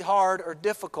awfully hard or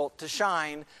difficult to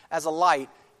shine as a light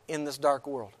in this dark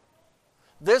world.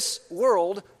 This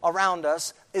world around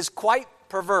us is quite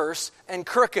perverse and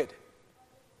crooked.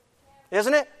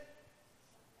 Isn't it?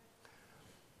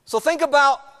 So think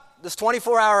about this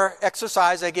 24-hour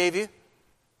exercise I gave you.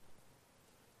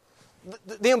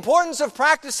 The importance of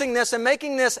practicing this and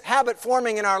making this habit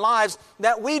forming in our lives,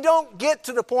 that we don't get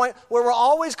to the point where we're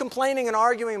always complaining and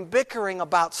arguing and bickering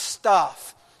about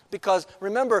stuff. Because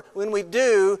remember, when we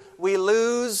do, we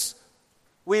lose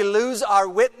our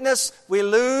witness, we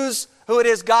lose who it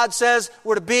is God says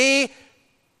we're to be.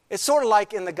 It's sort of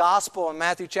like in the gospel in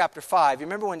Matthew chapter 5. You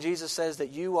remember when Jesus says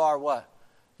that you are what?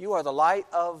 You are the light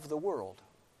of the world.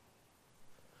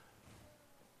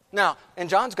 Now, in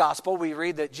John's gospel, we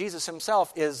read that Jesus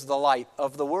himself is the light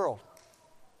of the world.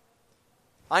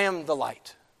 I am the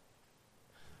light.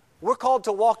 We're called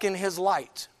to walk in his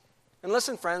light. And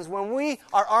listen, friends, when we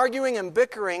are arguing and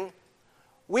bickering,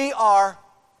 we are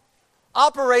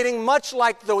operating much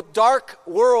like the dark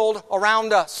world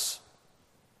around us.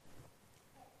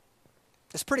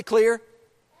 It's pretty clear.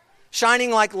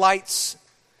 Shining like lights,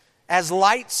 as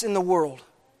lights in the world.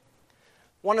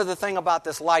 One other thing about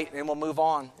this light, and we'll move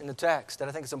on in the text, that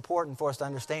I think is important for us to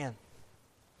understand.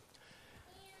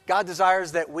 God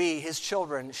desires that we, His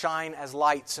children, shine as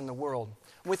lights in the world.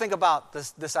 When we think about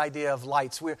this idea of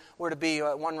lights, we're to be,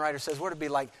 one writer says, we're to be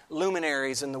like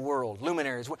luminaries in the world.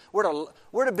 Luminaries.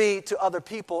 We're to be to other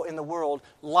people in the world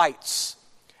lights.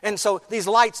 And so these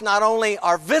lights not only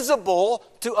are visible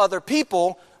to other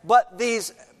people, but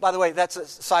these, by the way, that's a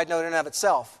side note in and of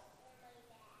itself.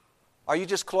 Are you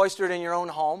just cloistered in your own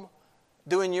home,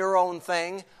 doing your own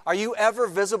thing? Are you ever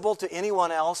visible to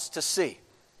anyone else to see?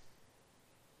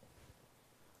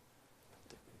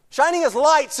 Shining as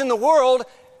lights in the world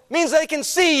means they can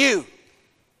see you.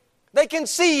 They can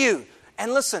see you.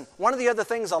 And listen, one of the other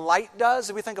things a light does,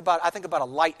 if we think about, I think about a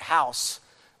lighthouse,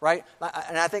 right?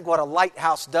 And I think what a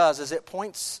lighthouse does is it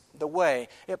points the way.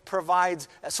 It provides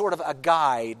a sort of a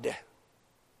guide.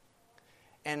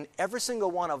 And every single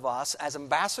one of us, as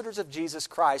ambassadors of Jesus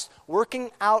Christ,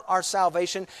 working out our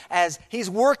salvation as He's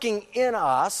working in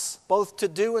us, both to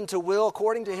do and to will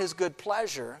according to His good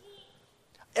pleasure,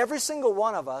 every single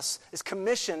one of us is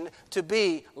commissioned to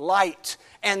be light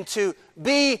and to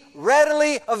be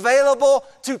readily available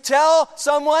to tell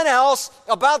someone else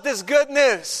about this good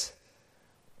news,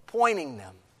 pointing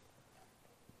them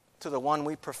to the one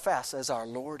we profess as our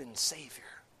Lord and Savior,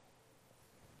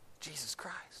 Jesus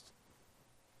Christ.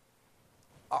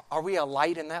 Are we a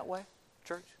light in that way,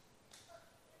 church?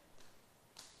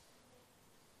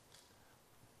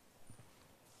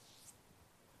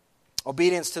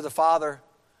 Obedience to the Father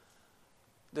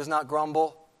does not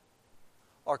grumble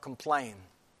or complain.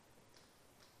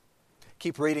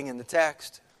 Keep reading in the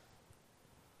text.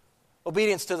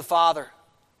 Obedience to the Father,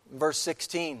 verse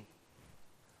 16,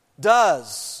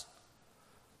 does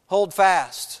hold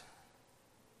fast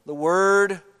the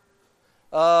word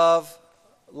of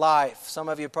life. Some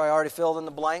of you probably already filled in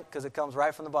the blank because it comes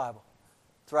right from the Bible.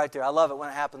 It's right there. I love it when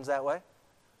it happens that way.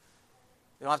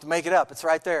 You don't have to make it up. It's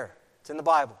right there. It's in the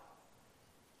Bible.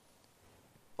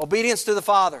 Obedience to the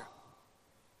Father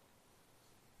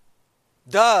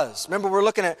does. Remember, we're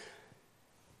looking at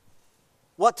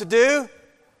what to do,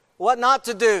 what not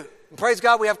to do. And praise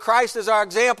God, we have Christ as our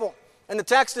example. And the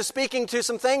text is speaking to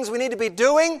some things we need to be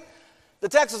doing. The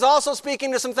text is also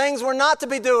speaking to some things we're not to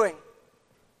be doing.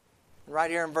 And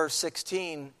right here in verse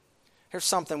 16, here's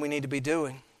something we need to be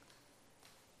doing.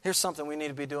 Here's something we need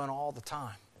to be doing all the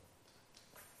time.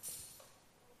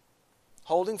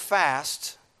 Holding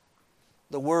fast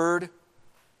the word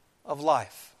of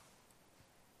life.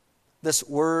 This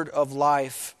word of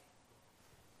life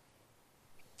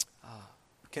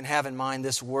can have in mind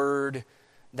this word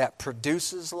that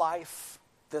produces life,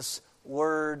 this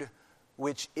word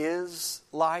which is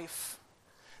life,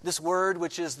 this word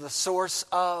which is the source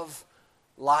of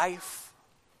life,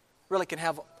 really can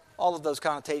have all of those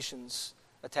connotations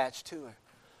attached to it.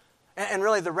 And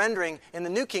really the rendering in the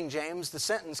New King James, the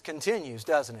sentence continues,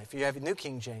 doesn't it? If you have a New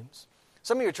King James.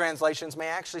 Some of your translations may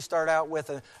actually start out with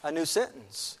a new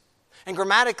sentence. And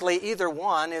grammatically, either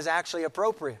one is actually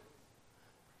appropriate.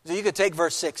 So you could take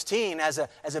verse 16 as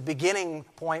a beginning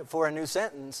point for a new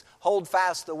sentence. Hold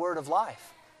fast the word of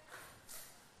life.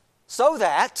 So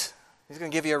that, he's going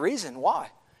to give you a reason why.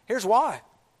 Here's why.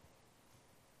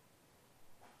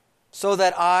 So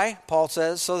that I, Paul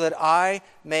says, so that I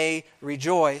may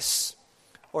rejoice,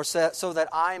 or so that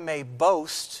I may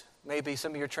boast, maybe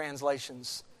some of your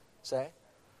translations say,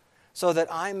 so that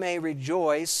I may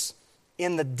rejoice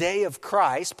in the day of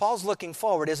Christ. Paul's looking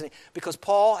forward, isn't he? Because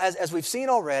Paul, as we've seen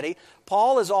already,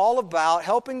 Paul is all about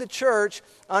helping the church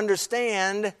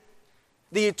understand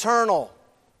the eternal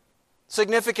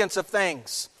significance of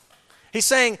things. He's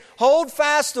saying, hold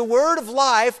fast the word of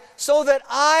life so that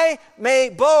I may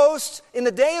boast in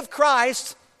the day of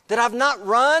Christ that I've not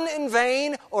run in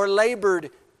vain or labored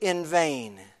in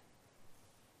vain.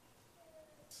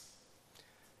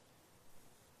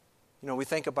 You know, we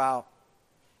think about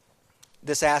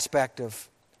this aspect of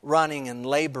running and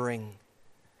laboring,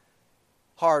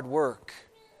 hard work,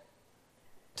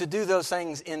 to do those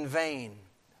things in vain.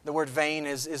 The word vain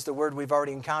is the word we've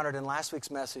already encountered in last week's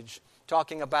message,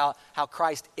 talking about how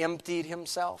Christ emptied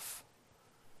himself.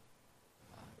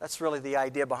 That's really the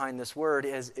idea behind this word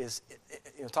is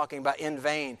talking about in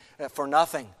vain, for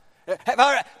nothing.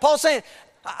 Paul's saying,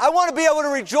 I want to be able to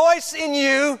rejoice in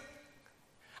you.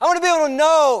 I want to be able to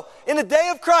know in the day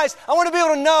of Christ, I want to be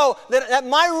able to know that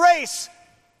my race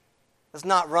does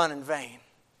not run in vain.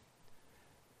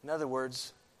 In other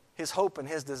words, his hope and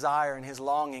his desire and his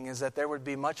longing is that there would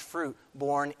be much fruit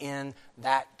born in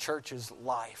that church's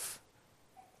life.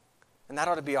 And that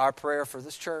ought to be our prayer for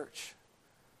this church.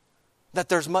 That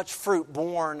there's much fruit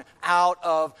born out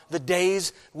of the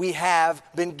days we have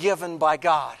been given by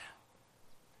God.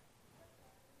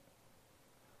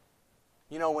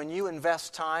 You know, when you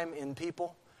invest time in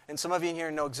people, and some of you in here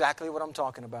know exactly what I'm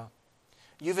talking about.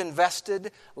 You've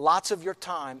invested lots of your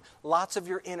time, lots of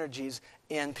your energies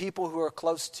in people who are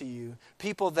close to you,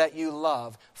 people that you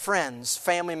love, friends,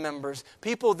 family members,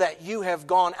 people that you have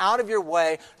gone out of your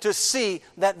way to see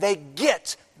that they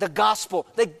get the gospel.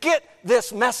 They get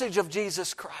this message of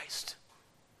Jesus Christ.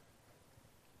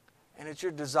 And it's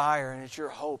your desire and it's your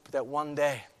hope that one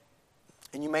day,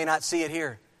 and you may not see it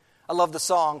here. I love the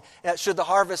song, should the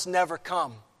harvest never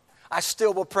come, I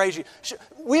still will praise you.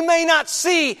 We may not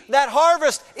see that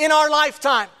harvest in our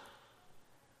lifetime.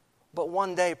 But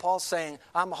one day, Paul's saying,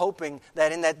 I'm hoping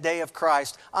that in that day of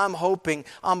Christ, I'm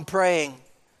praying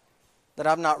that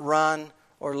I've not run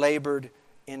or labored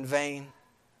in vain.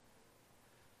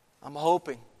 I'm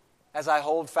hoping, as I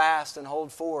hold fast and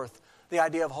hold forth, the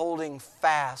idea of holding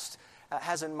fast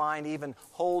has in mind even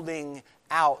holding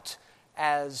out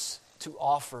as to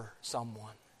offer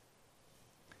someone.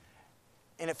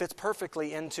 And it fits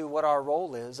perfectly into what our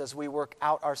role is as we work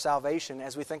out our salvation,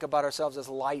 as we think about ourselves as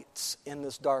lights in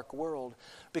this dark world.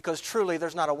 Because truly,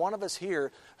 there's not a one of us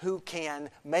here who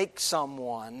can make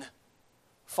someone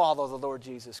follow the Lord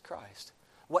Jesus Christ.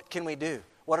 What can we do?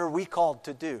 What are we called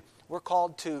to do? We're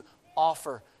called to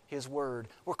offer His Word.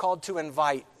 We're called to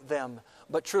invite them.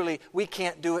 But truly, we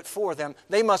can't do it for them.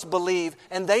 They must believe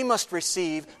and they must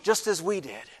receive just as we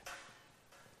did.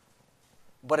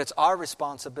 But it's our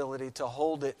responsibility to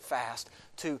hold it fast,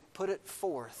 to put it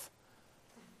forth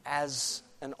as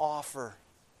an offer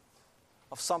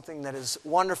of something that is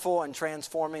wonderful and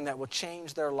transforming, that will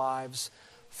change their lives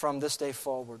from this day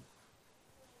forward.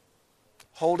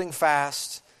 Holding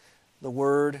fast the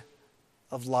word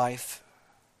of life.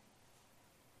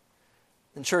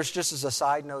 And church, just as a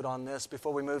side note on this,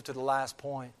 before we move to the last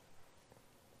point,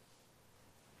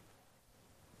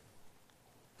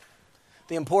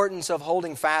 the importance of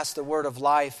holding fast the word of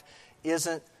life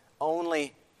isn't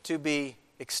only to be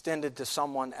extended to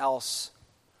someone else.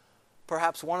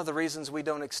 Perhaps one of the reasons we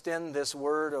don't extend this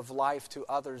word of life to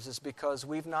others is because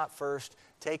we've not first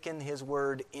taken His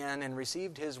word in and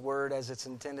received His word as it's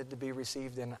intended to be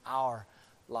received in our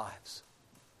lives.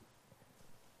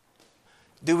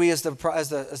 Do we, as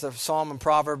the Psalm and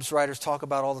Proverbs writers talk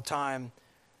about all the time,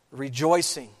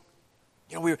 rejoicing?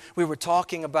 You know, we were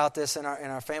talking about this in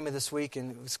our family this week,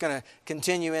 and it's going to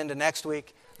continue into next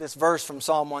week, this verse from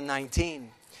Psalm 119.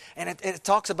 And it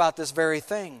talks about this very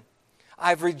thing.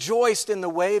 I've rejoiced in the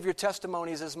way of your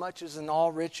testimonies as much as in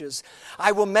all riches.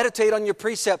 I will meditate on your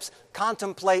precepts,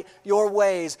 contemplate your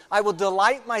ways. I will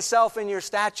delight myself in your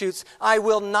statutes. I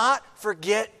will not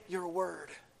forget your word.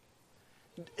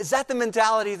 Is that the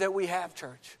mentality that we have,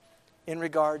 church, in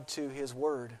regard to His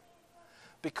word?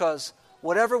 Because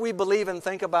whatever we believe and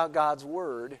think about God's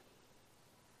word,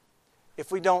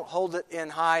 if we don't hold it in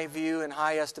high view and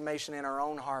high estimation in our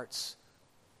own hearts,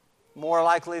 more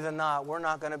likely than not, we're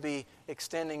not going to be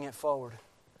extending it forward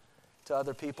to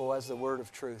other people as the word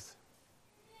of truth.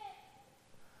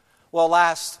 Well,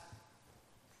 last,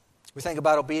 we think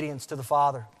about obedience to the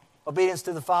Father. Obedience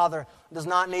to the Father does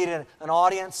not need an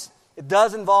audience. It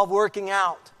does involve working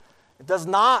out. It does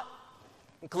not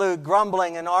include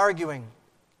grumbling and arguing.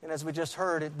 And as we just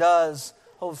heard, it does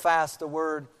hold fast the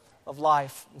word of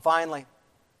life. And finally,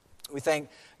 we think,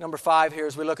 number 5 here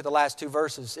as we look at the last 2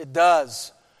 verses, it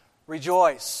does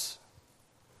rejoice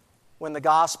when the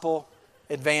gospel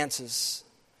advances.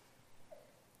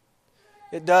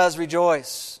 It does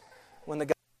rejoice when the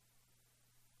gospel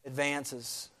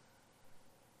advances.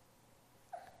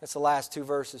 That's the last 2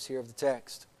 verses here of the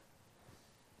text.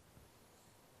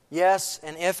 Yes,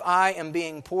 and if I am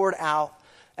being poured out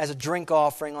as a drink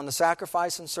offering on the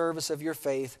sacrifice and service of your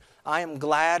faith, I am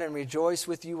glad and rejoice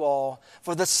with you all.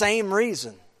 For the same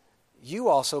reason, you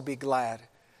also be glad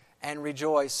and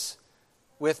rejoice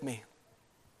with me.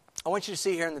 I want you to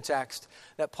see here in the text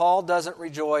that Paul doesn't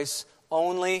rejoice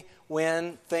only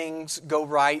when things go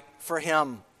right for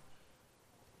him.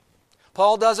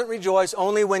 Paul doesn't rejoice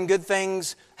only when good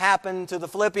things happen to the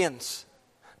Philippians.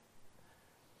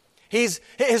 His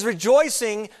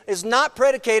rejoicing is not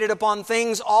predicated upon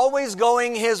things always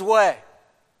going his way.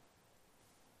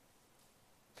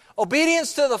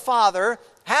 Obedience to the Father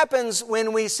happens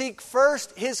when we seek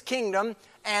first His kingdom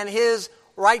and His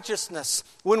righteousness,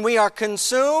 when we are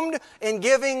consumed in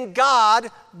giving God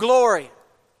glory.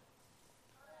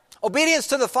 Obedience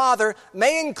to the Father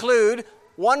may include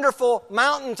wonderful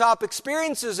mountaintop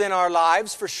experiences in our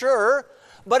lives, for sure,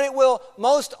 but it will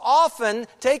most often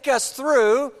take us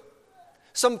through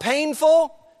some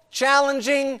painful,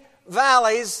 challenging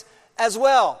valleys as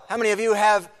well. How many of you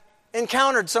have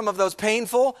encountered some of those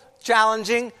painful,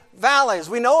 challenging valleys?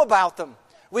 We know about them.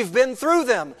 We've been through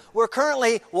them. We're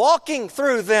currently walking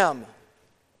through them.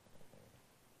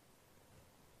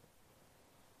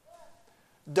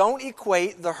 Don't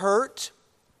equate the hurt,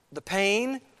 the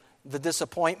pain, the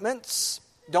disappointments.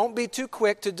 Don't be too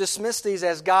quick to dismiss these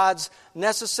as God's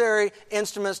necessary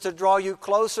instruments to draw you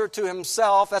closer to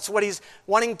Himself. That's what He's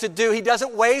wanting to do. He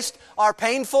doesn't waste our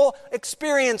painful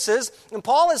experiences. And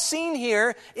Paul is seen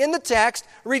here in the text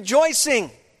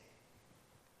rejoicing.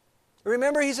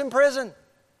 Remember, he's in prison.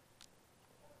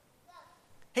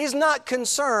 He's not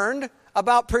concerned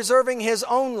about preserving his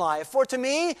own life. For to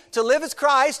me, to live is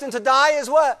Christ, and to die is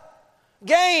what?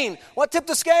 Gain. What tipped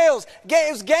the scales?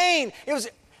 It was gain.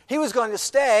 He was going to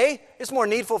stay. It's more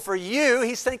needful for you.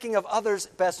 He's thinking of others'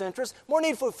 best interests. More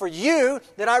needful for you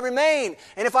that I remain.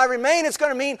 And if I remain, it's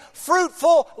going to mean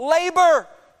fruitful labor.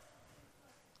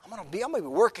 I'm going to be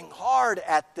working hard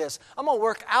at this. I'm going to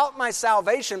work out my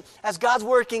salvation as God's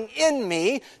working in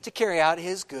me to carry out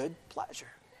His good pleasure.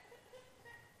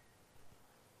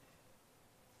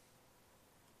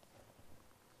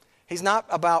 He's not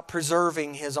about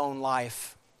preserving his own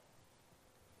life,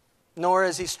 nor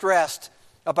is he stressed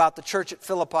about the church at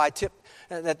Philippi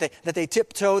that they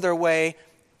tiptoe their way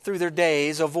through their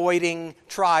days, avoiding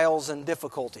trials and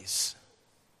difficulties.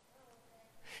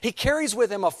 He carries with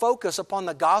him a focus upon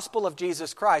the gospel of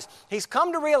Jesus Christ. He's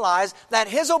come to realize that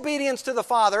his obedience to the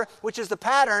Father, which is the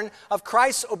pattern of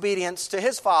Christ's obedience to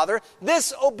his Father,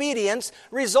 this obedience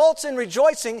results in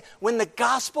rejoicing when the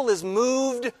gospel is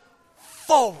moved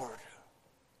forward.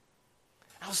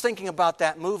 I was thinking about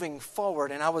that moving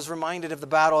forward, and I was reminded of the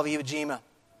Battle of Iwo Jima,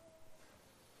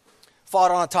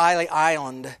 fought on a tiny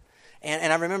island.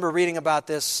 And I remember reading about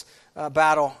this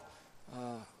battle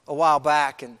a while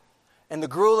back, and the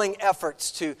grueling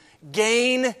efforts to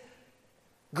gain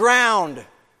ground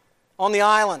on the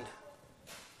island.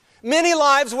 Many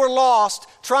lives were lost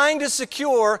trying to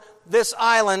secure this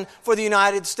island for the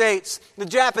United States. The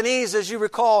Japanese, as you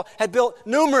recall, had built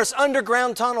numerous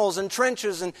underground tunnels and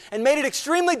trenches and made it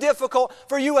extremely difficult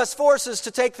for U.S. forces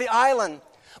to take the island.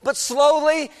 But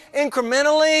slowly,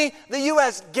 incrementally, the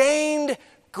U.S. gained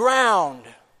ground,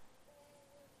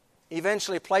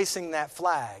 eventually placing that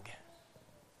flag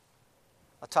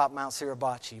atop Mount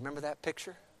Suribachi. Remember that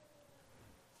picture?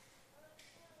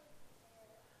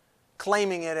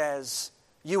 Claiming it as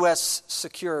U.S.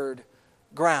 secured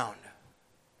ground.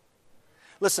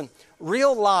 Listen,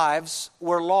 real lives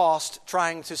were lost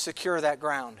trying to secure that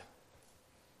ground.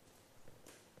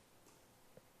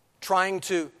 Trying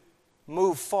to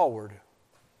move forward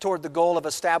toward the goal of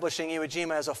establishing Iwo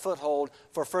Jima as a foothold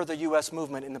for further U.S.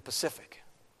 movement in the Pacific.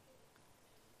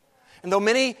 And though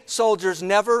many soldiers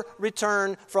never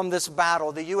returned from this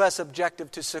battle, the U.S.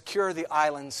 objective to secure the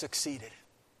island succeeded.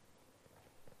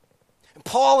 And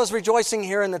Paul is rejoicing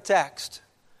here in the text.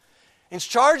 He's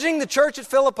charging the church at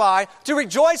Philippi to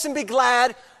rejoice and be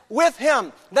glad with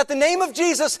him, that the name of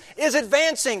Jesus is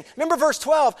advancing. Remember verse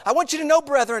 12, I want you to know,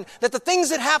 brethren, that the things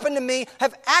that happened to me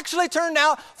have actually turned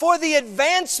out for the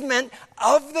advancement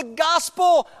of the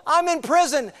gospel. I'm in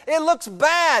prison. It looks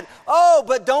bad. Oh,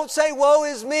 but don't say, woe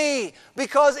is me,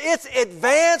 because it's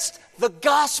advanced the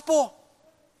gospel.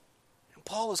 And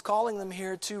Paul is calling them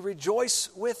here to rejoice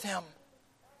with him.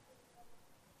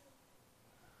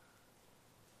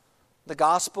 The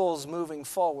gospel is moving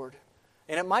forward.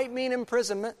 And it might mean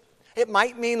imprisonment. It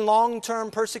might mean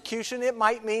long-term persecution. It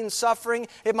might mean suffering.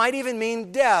 It might even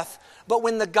mean death. But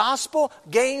when the gospel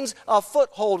gains a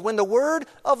foothold, when the word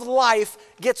of life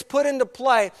gets put into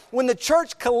play, when the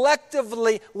church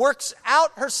collectively works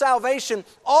out her salvation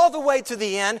all the way to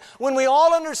the end, when we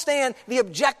all understand the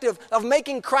objective of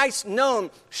making Christ known,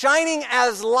 shining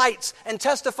as lights and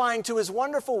testifying to His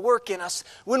wonderful work in us,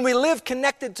 when we live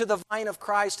connected to the vine of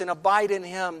Christ and abide in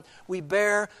Him, we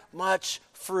bear much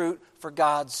fruit for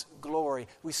God's glory.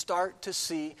 We start to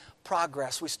see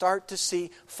progress. We start to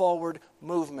see forward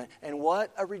movement. And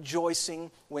what a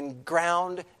rejoicing when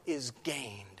ground is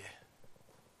gained,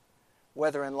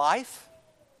 whether in life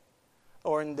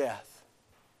or in death,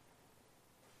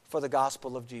 for the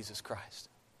gospel of Jesus Christ.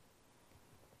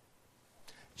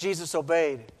 Jesus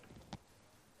obeyed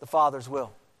the Father's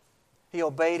will. He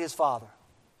obeyed His Father,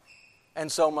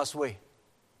 and so must we.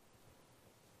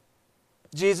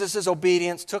 Jesus'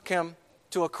 obedience took Him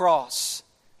to a cross.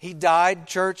 He died,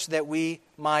 church, that we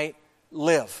might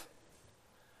live.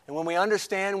 And when we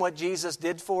understand what Jesus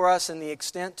did for us and the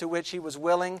extent to which He was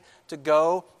willing to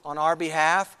go on our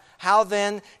behalf, how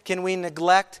then can we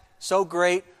neglect so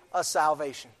great a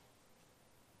salvation?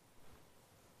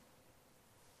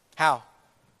 How?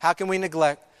 How can we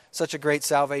neglect such a great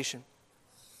salvation?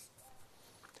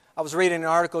 I was reading an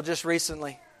article just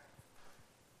recently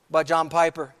by John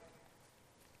Piper.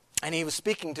 And he was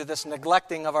speaking to this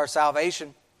neglecting of our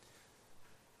salvation.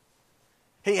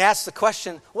 He asked the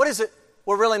question, what is it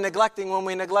we're really neglecting when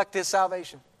we neglect His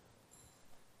salvation?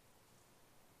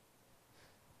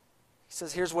 He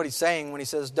says, here's what he's saying when he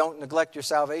says, don't neglect your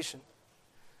salvation.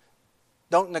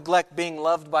 Don't neglect being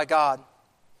loved by God.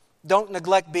 Don't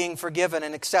neglect being forgiven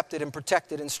and accepted and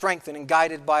protected and strengthened and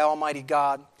guided by Almighty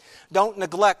God. Don't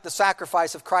neglect the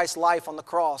sacrifice of Christ's life on the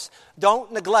cross.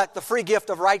 Don't neglect the free gift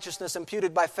of righteousness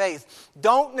imputed by faith.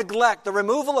 Don't neglect the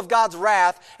removal of God's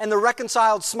wrath and the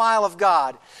reconciled smile of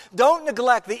God. Don't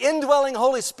neglect the indwelling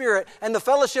Holy Spirit and the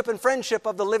fellowship and friendship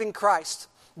of the living Christ.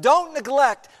 Don't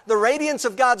neglect the radiance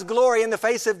of God's glory in the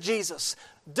face of Jesus.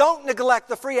 Don't neglect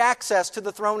the free access to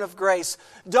the throne of grace.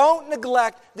 Don't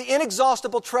neglect the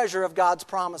inexhaustible treasure of God's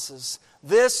promises.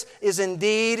 This is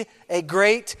indeed a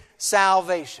great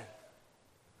salvation.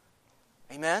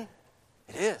 Amen?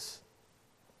 It is.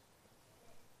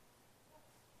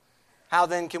 How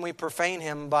then can we profane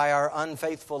Him by our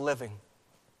unfaithful living?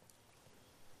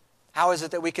 How is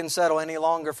it that we can settle any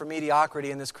longer for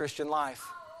mediocrity in this Christian life?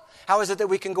 How is it that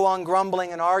we can go on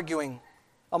grumbling and arguing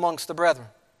amongst the brethren?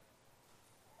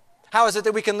 How is it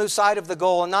that we can lose sight of the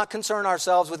goal and not concern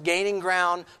ourselves with gaining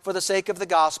ground for the sake of the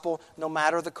gospel, no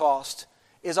matter the cost?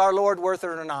 Is our Lord worth it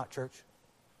or not, church?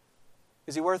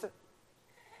 Is He worth it?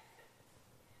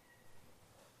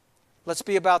 Let's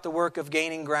be about the work of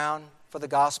gaining ground for the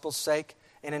gospel's sake.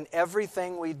 And in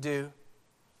everything we do,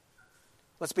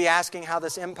 let's be asking how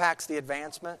this impacts the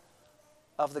advancement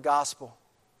of the gospel.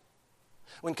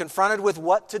 When confronted with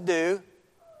what to do,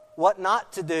 what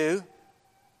not to do,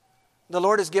 the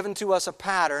Lord has given to us a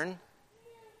pattern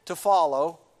to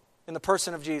follow in the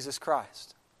person of Jesus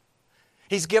Christ.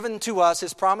 He's given to us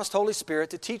His promised Holy Spirit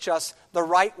to teach us the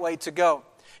right way to go.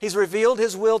 He's revealed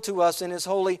His will to us in His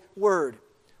holy word.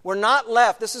 We're not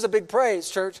left, this is a big praise,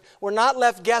 church, we're not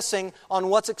left guessing on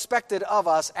what's expected of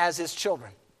us as His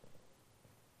children.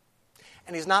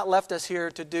 And He's not left us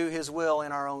here to do His will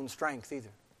in our own strength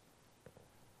either.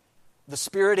 The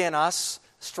Spirit in us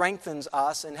strengthens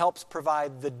us and helps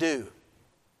provide the do.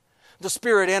 The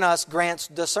Spirit in us grants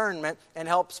discernment and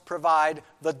helps provide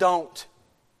the don't.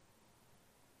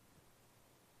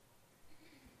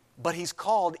 But He's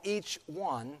called each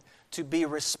one to be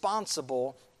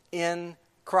responsible in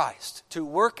Christ, to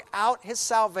work out His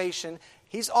salvation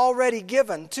He's already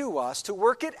given to us, to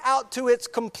work it out to its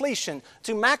completion,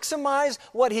 to maximize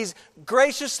what He's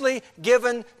graciously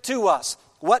given to us.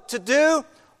 What to do,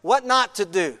 what not to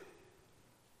do.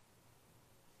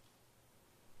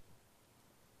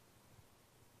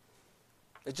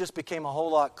 It just became a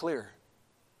whole lot clearer.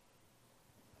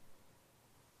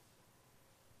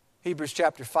 Hebrews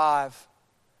chapter 5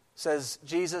 says,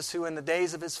 Jesus, who in the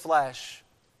days of His flesh,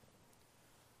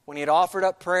 when He had offered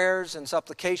up prayers and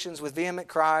supplications with vehement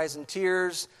cries and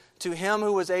tears to Him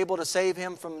who was able to save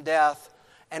Him from death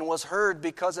and was heard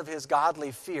because of His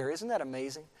godly fear. Isn't that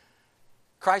amazing?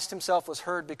 Christ Himself was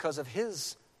heard because of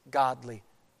His godly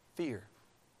fear.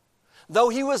 Though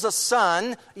He was a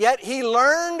son, yet He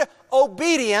learned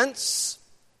obedience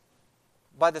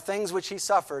by the things which He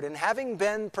suffered. And having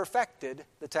been perfected,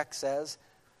 the text says,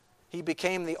 He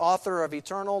became the author of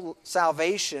eternal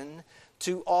salvation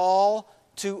to all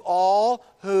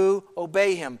who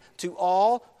obey Him. To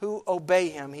all who obey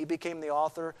Him, He became the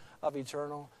author of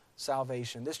eternal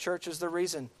salvation. This church is the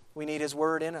reason we need His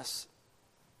Word in us.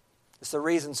 It's the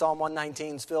reason Psalm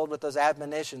 119 is filled with those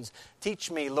admonitions. Teach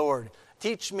me, Lord.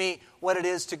 Teach me what it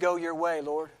is to go your way,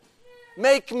 Lord.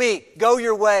 Make me go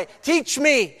your way. Teach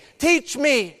me. Teach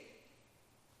me.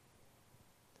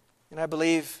 And I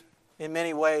believe in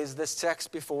many ways this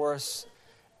text before us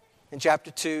in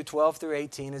chapter 2, 12 through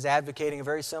 18 is advocating a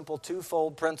very simple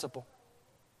twofold principle.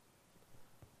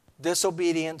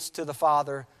 Disobedience to the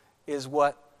Father is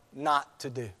what not to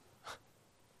do.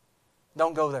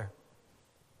 Don't go there.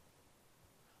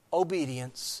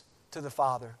 Obedience to the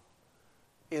Father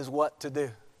is what to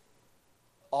do.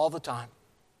 All the time.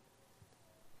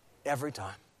 Every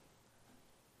time.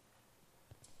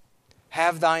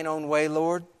 Have thine own way,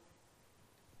 Lord.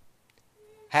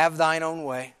 Have thine own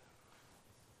way.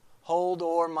 Hold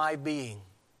o'er my being.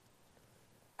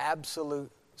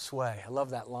 Absolute sway. I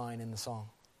love that line in the song.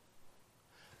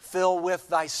 Fill with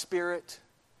thy Spirit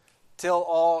till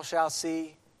all shall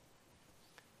see.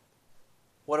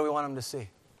 What do we want them to see?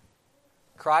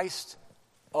 Christ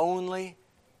only,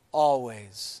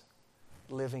 always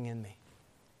living in me.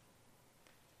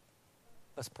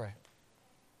 Let's pray.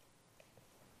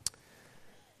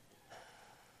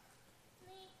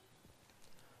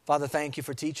 Father, thank you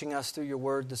for teaching us through your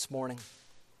word this morning.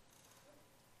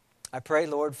 I pray,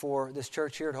 Lord, for this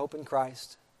church here at Hope in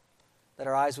Christ, that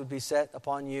our eyes would be set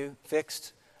upon you,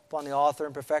 fixed upon the author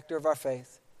and perfecter of our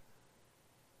faith,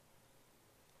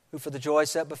 who for the joy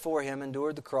set before him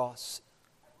endured the cross,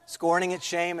 scorning its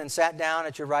shame, and sat down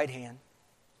at your right hand,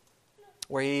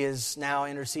 where he is now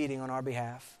interceding on our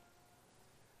behalf.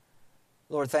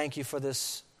 Lord, thank you for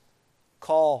this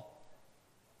call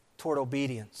toward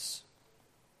obedience.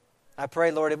 I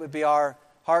pray, Lord, it would be our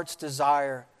heart's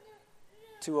desire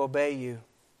to obey you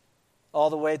all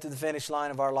the way to the finish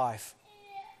line of our life.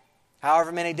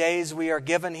 However many days we are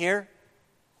given here,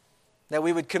 that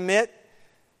we would commit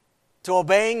to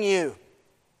obeying you,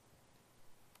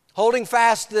 holding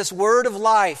fast this word of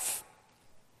life,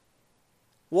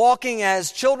 walking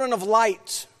as children of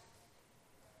light,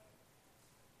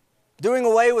 doing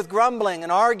away with grumbling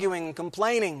and arguing and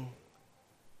complaining.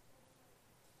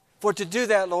 For to do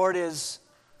that, Lord, is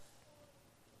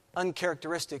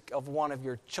uncharacteristic of one of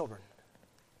your children.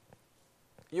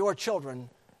 Your children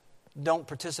don't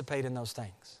participate in those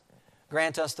things.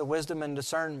 Grant us the wisdom and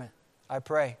discernment, I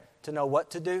pray, to know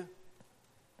what to do,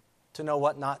 to know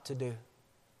what not to do.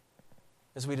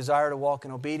 As we desire to walk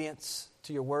in obedience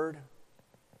to your word,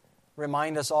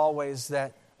 remind us always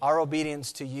that our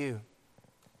obedience to you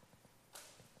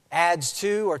adds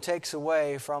to or takes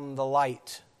away from the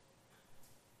light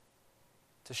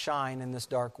to shine in this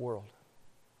dark world.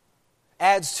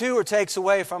 Adds to or takes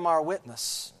away from our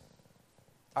witness,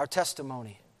 our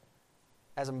testimony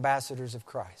as ambassadors of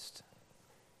Christ.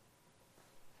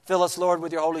 Fill us, Lord,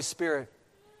 with your Holy Spirit,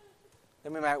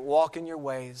 that we might walk in your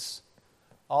ways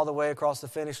all the way across the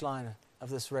finish line of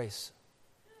this race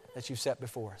that you've set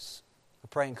before us. We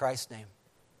pray in Christ's name.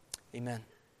 Amen.